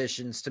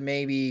politicians to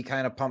maybe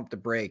kind of pump the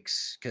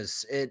brakes,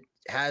 because it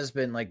has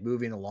been like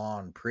moving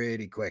along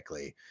pretty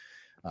quickly.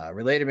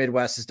 Related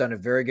Midwest has done a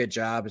very good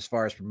job as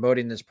far as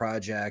promoting this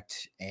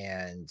project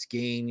and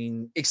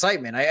gaining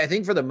excitement. I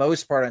think for the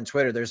most part on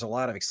Twitter, there's a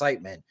lot of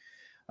excitement.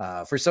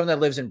 For someone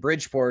that lives in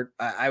Bridgeport,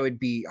 I would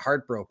be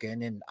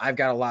heartbroken. And I've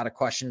got a lot of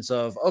questions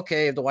of,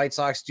 okay, if the White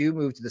Sox do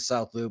move to the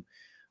South Loop,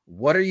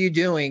 what are you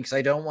doing? Because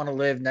I don't want to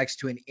live next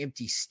to an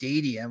empty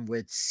stadium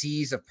with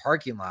seas of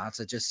parking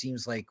lots. It just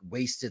seems like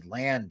wasted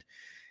land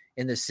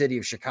in the city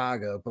of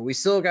Chicago. But we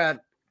still got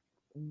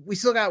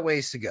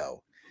ways to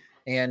go.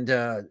 And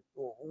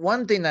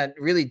one thing that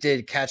really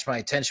did catch my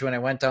attention when I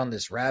went down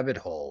this rabbit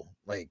hole,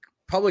 like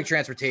public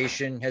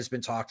transportation has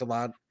been talked a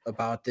lot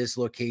about this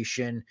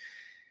location.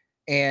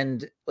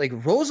 And like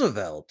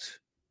Roosevelt,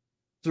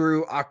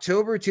 through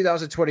October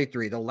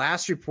 2023, the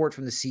last report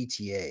from the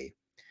CTA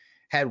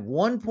had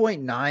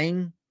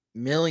 1.9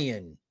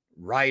 million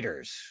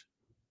riders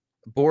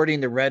boarding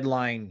the Red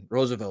Line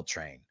Roosevelt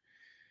train.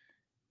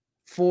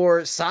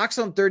 For Sox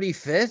on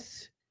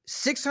 35th,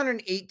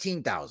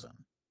 618,000.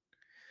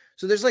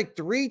 So there's like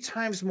 3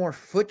 times more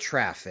foot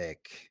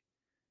traffic,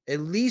 at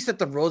least at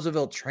the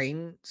Roosevelt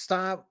train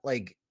stop,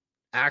 like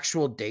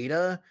actual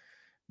data,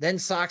 than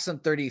Sox on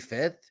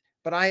 35th.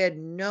 But I had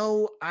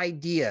no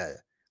idea.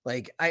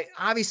 Like,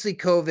 obviously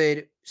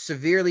COVID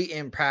severely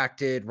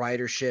impacted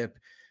ridership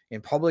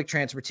in public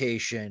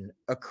transportation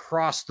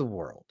across the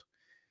world,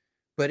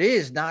 but it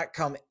has not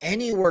come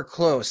anywhere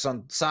close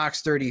on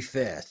Sox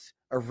 35th,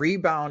 a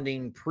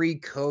rebounding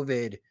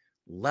pre-COVID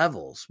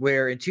levels,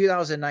 where in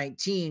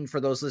 2019, for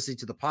those listening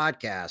to the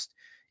podcast,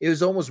 it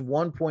was almost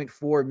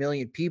 1.4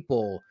 million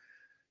people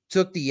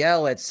took the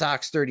L at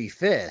Sox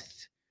 35th.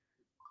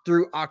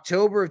 Through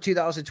October of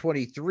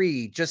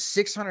 2023, just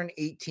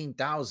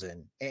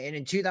 618,000. And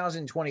in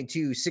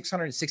 2022,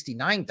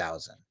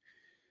 669,000.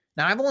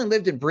 Now, I've only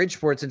lived in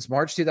Bridgeport since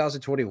March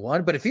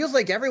 2021, but it feels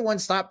like everyone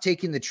stopped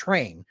taking the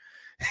train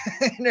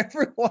and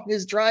everyone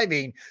is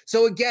driving.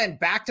 So again,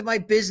 back to my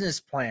business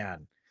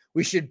plan.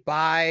 We should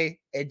buy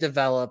and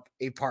develop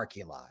a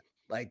parking lot.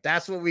 Like,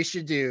 that's what we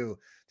should do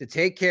to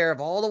take care of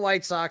all the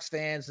White Sox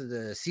fans,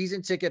 the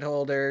season ticket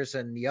holders,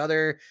 and the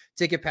other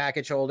ticket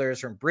package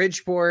holders from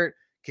Bridgeport,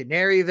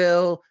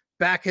 Canaryville,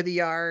 back of the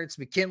yards,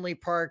 McKinley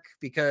Park,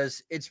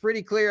 because it's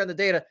pretty clear on the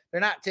data. They're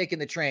not taking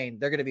the train.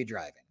 They're going to be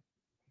driving.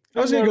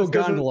 I was going to go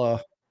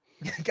gondola.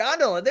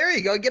 Gondola. There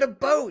you go. Get a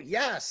boat.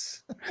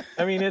 Yes.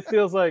 I mean, it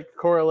feels like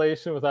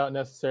correlation without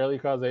necessarily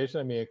causation.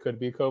 I mean, it could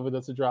be COVID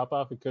that's a drop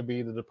off. It could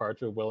be the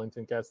departure of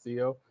Wellington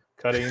Castillo,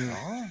 cutting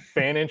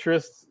fan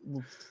interest,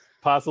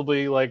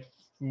 possibly like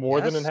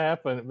more than in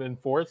half and in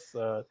fourths.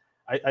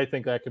 I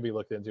think that could be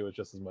looked into as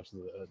just as much as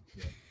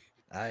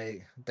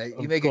you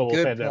make a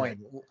good pandemic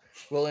point.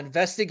 We'll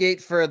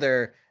investigate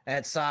further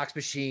at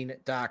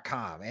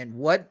soxmachine.com. And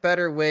what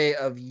better way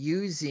of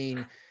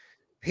using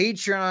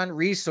Patreon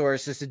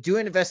resources to do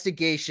an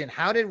investigation?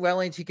 How did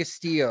Wellington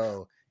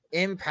Castillo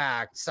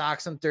impact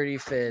Sox on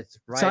 35th?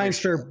 Science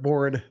fair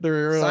board.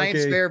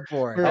 Science fair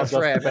board. That's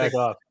right. Back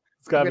off.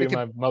 It's got to be in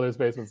my mother's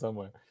basement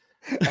somewhere.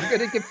 I'm going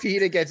to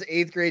compete against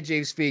 8th grade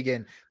James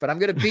Fegan, but I'm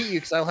going to beat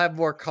you because I'll have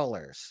more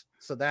colors.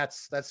 So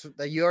that's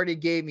you already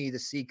gave me the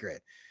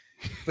secret.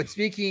 But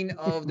speaking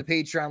of the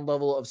Patreon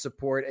level of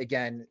support,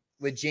 again,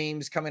 with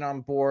James coming on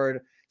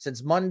board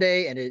since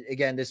Monday, and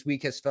again, this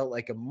week has felt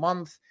like a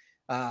month.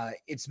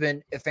 It's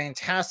been a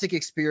fantastic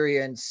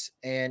experience,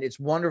 and it's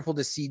wonderful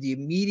to see the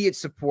immediate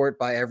support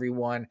by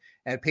everyone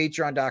at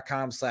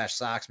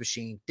patreon.com/Sox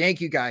Machine.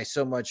 Thank you guys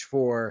so much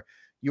for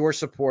your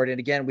support. And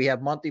again, we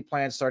have monthly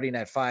plans starting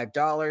at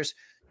 $5.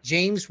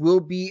 James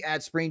will be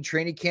at spring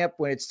training camp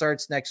when it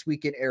starts next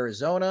week in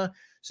Arizona.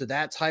 So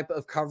that type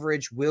of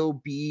coverage will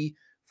be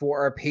for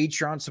our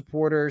Patreon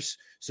supporters.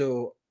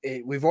 So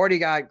we've already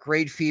got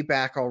great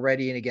feedback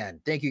already. And again,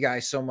 thank you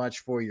guys so much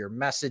for your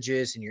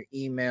messages and your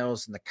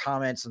emails and the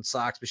comments on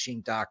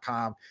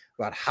soxmachine.com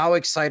about how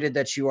excited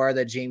that you are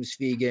that James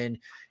Fegan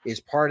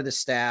is part of the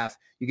staff.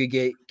 You could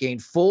gain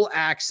full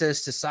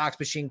access to Sox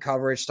Machine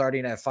coverage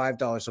starting at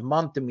 $5 a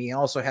month. And we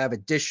also have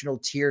additional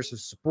tiers of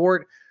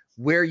support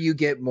where you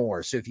get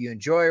more. So if you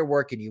enjoy our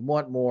work and you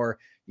want more,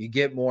 you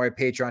get more at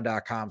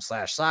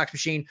patreon.com/Sox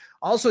Machine.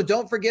 Also,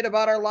 don't forget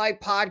about our live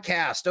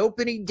podcast,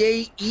 Opening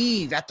Day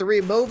Eve at the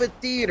Remova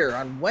Theater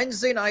on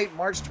Wednesday night,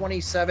 March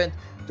 27th.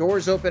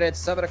 Doors open at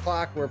 7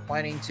 o'clock. We're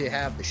planning to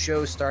have the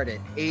show start at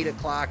 8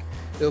 o'clock.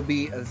 It'll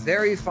be a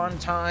very fun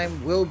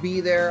time. We'll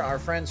be there. Our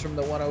friends from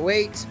the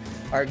 108,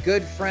 our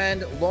good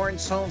friend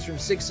Lawrence Holmes from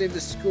 6 Save the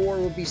Score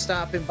will be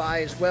stopping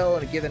by as well,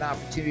 and give an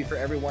opportunity for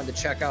everyone to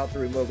check out the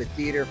Remova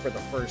Theater for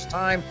the first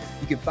time.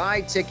 You can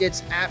buy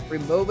tickets at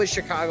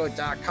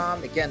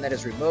removachicago.com. Again, that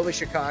is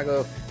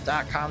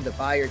removachicago.com to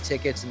buy your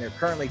tickets, and they're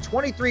currently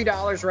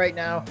 $23 right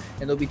now,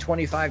 and they'll be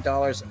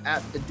 $25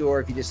 at the door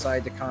if you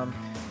decide to come.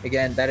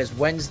 Again, that is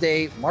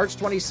Wednesday, March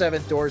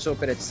 27th. Doors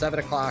open at 7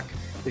 o'clock.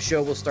 The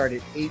show will start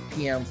at 8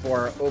 p.m. for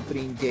our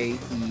Opening Day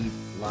Eve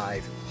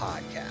live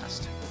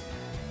podcast.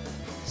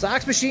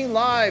 Sox Machine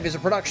Live is a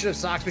production of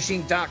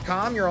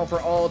SoxMachine.com, your home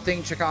for all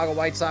things Chicago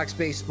White Sox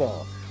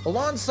baseball.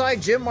 Alongside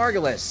Jim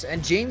Margulis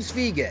and James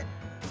Fegan,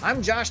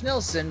 I'm Josh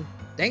Nelson.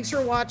 Thanks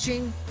for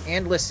watching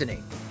and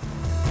listening.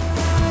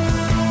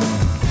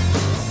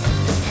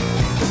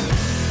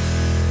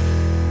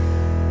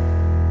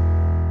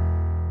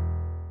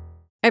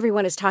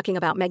 Everyone is talking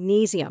about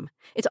magnesium.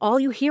 It's all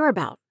you hear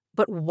about.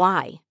 But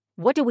why?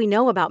 What do we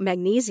know about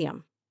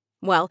magnesium?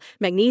 Well,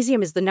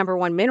 magnesium is the number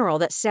one mineral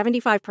that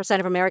 75%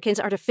 of Americans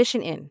are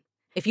deficient in.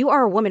 If you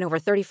are a woman over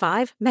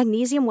 35,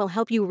 magnesium will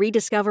help you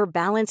rediscover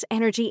balance,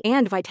 energy,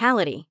 and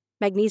vitality.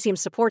 Magnesium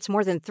supports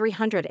more than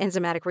 300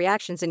 enzymatic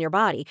reactions in your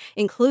body,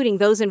 including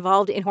those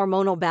involved in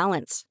hormonal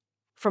balance.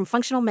 From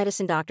functional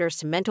medicine doctors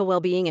to mental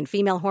well-being and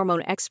female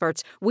hormone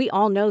experts, we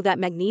all know that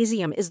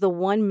magnesium is the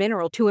one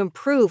mineral to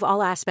improve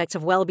all aspects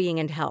of well-being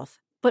and health.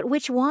 But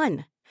which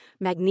one?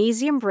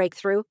 Magnesium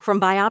Breakthrough from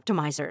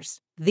Bioptimizers,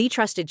 the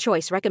trusted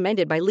choice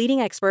recommended by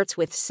leading experts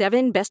with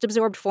 7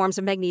 best-absorbed forms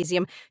of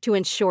magnesium to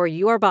ensure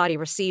your body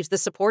receives the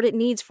support it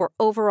needs for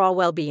overall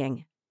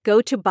well-being.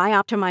 Go to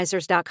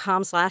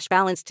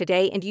bioptimizers.com/balance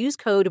today and use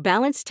code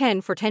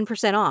BALANCE10 for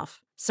 10%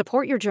 off.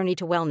 Support your journey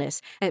to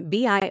wellness at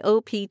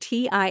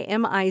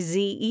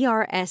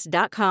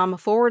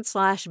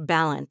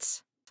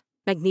bioptimizers.com/balance.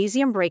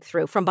 Magnesium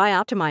Breakthrough from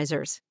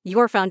Bioptimizers,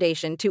 your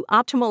foundation to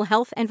optimal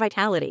health and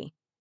vitality.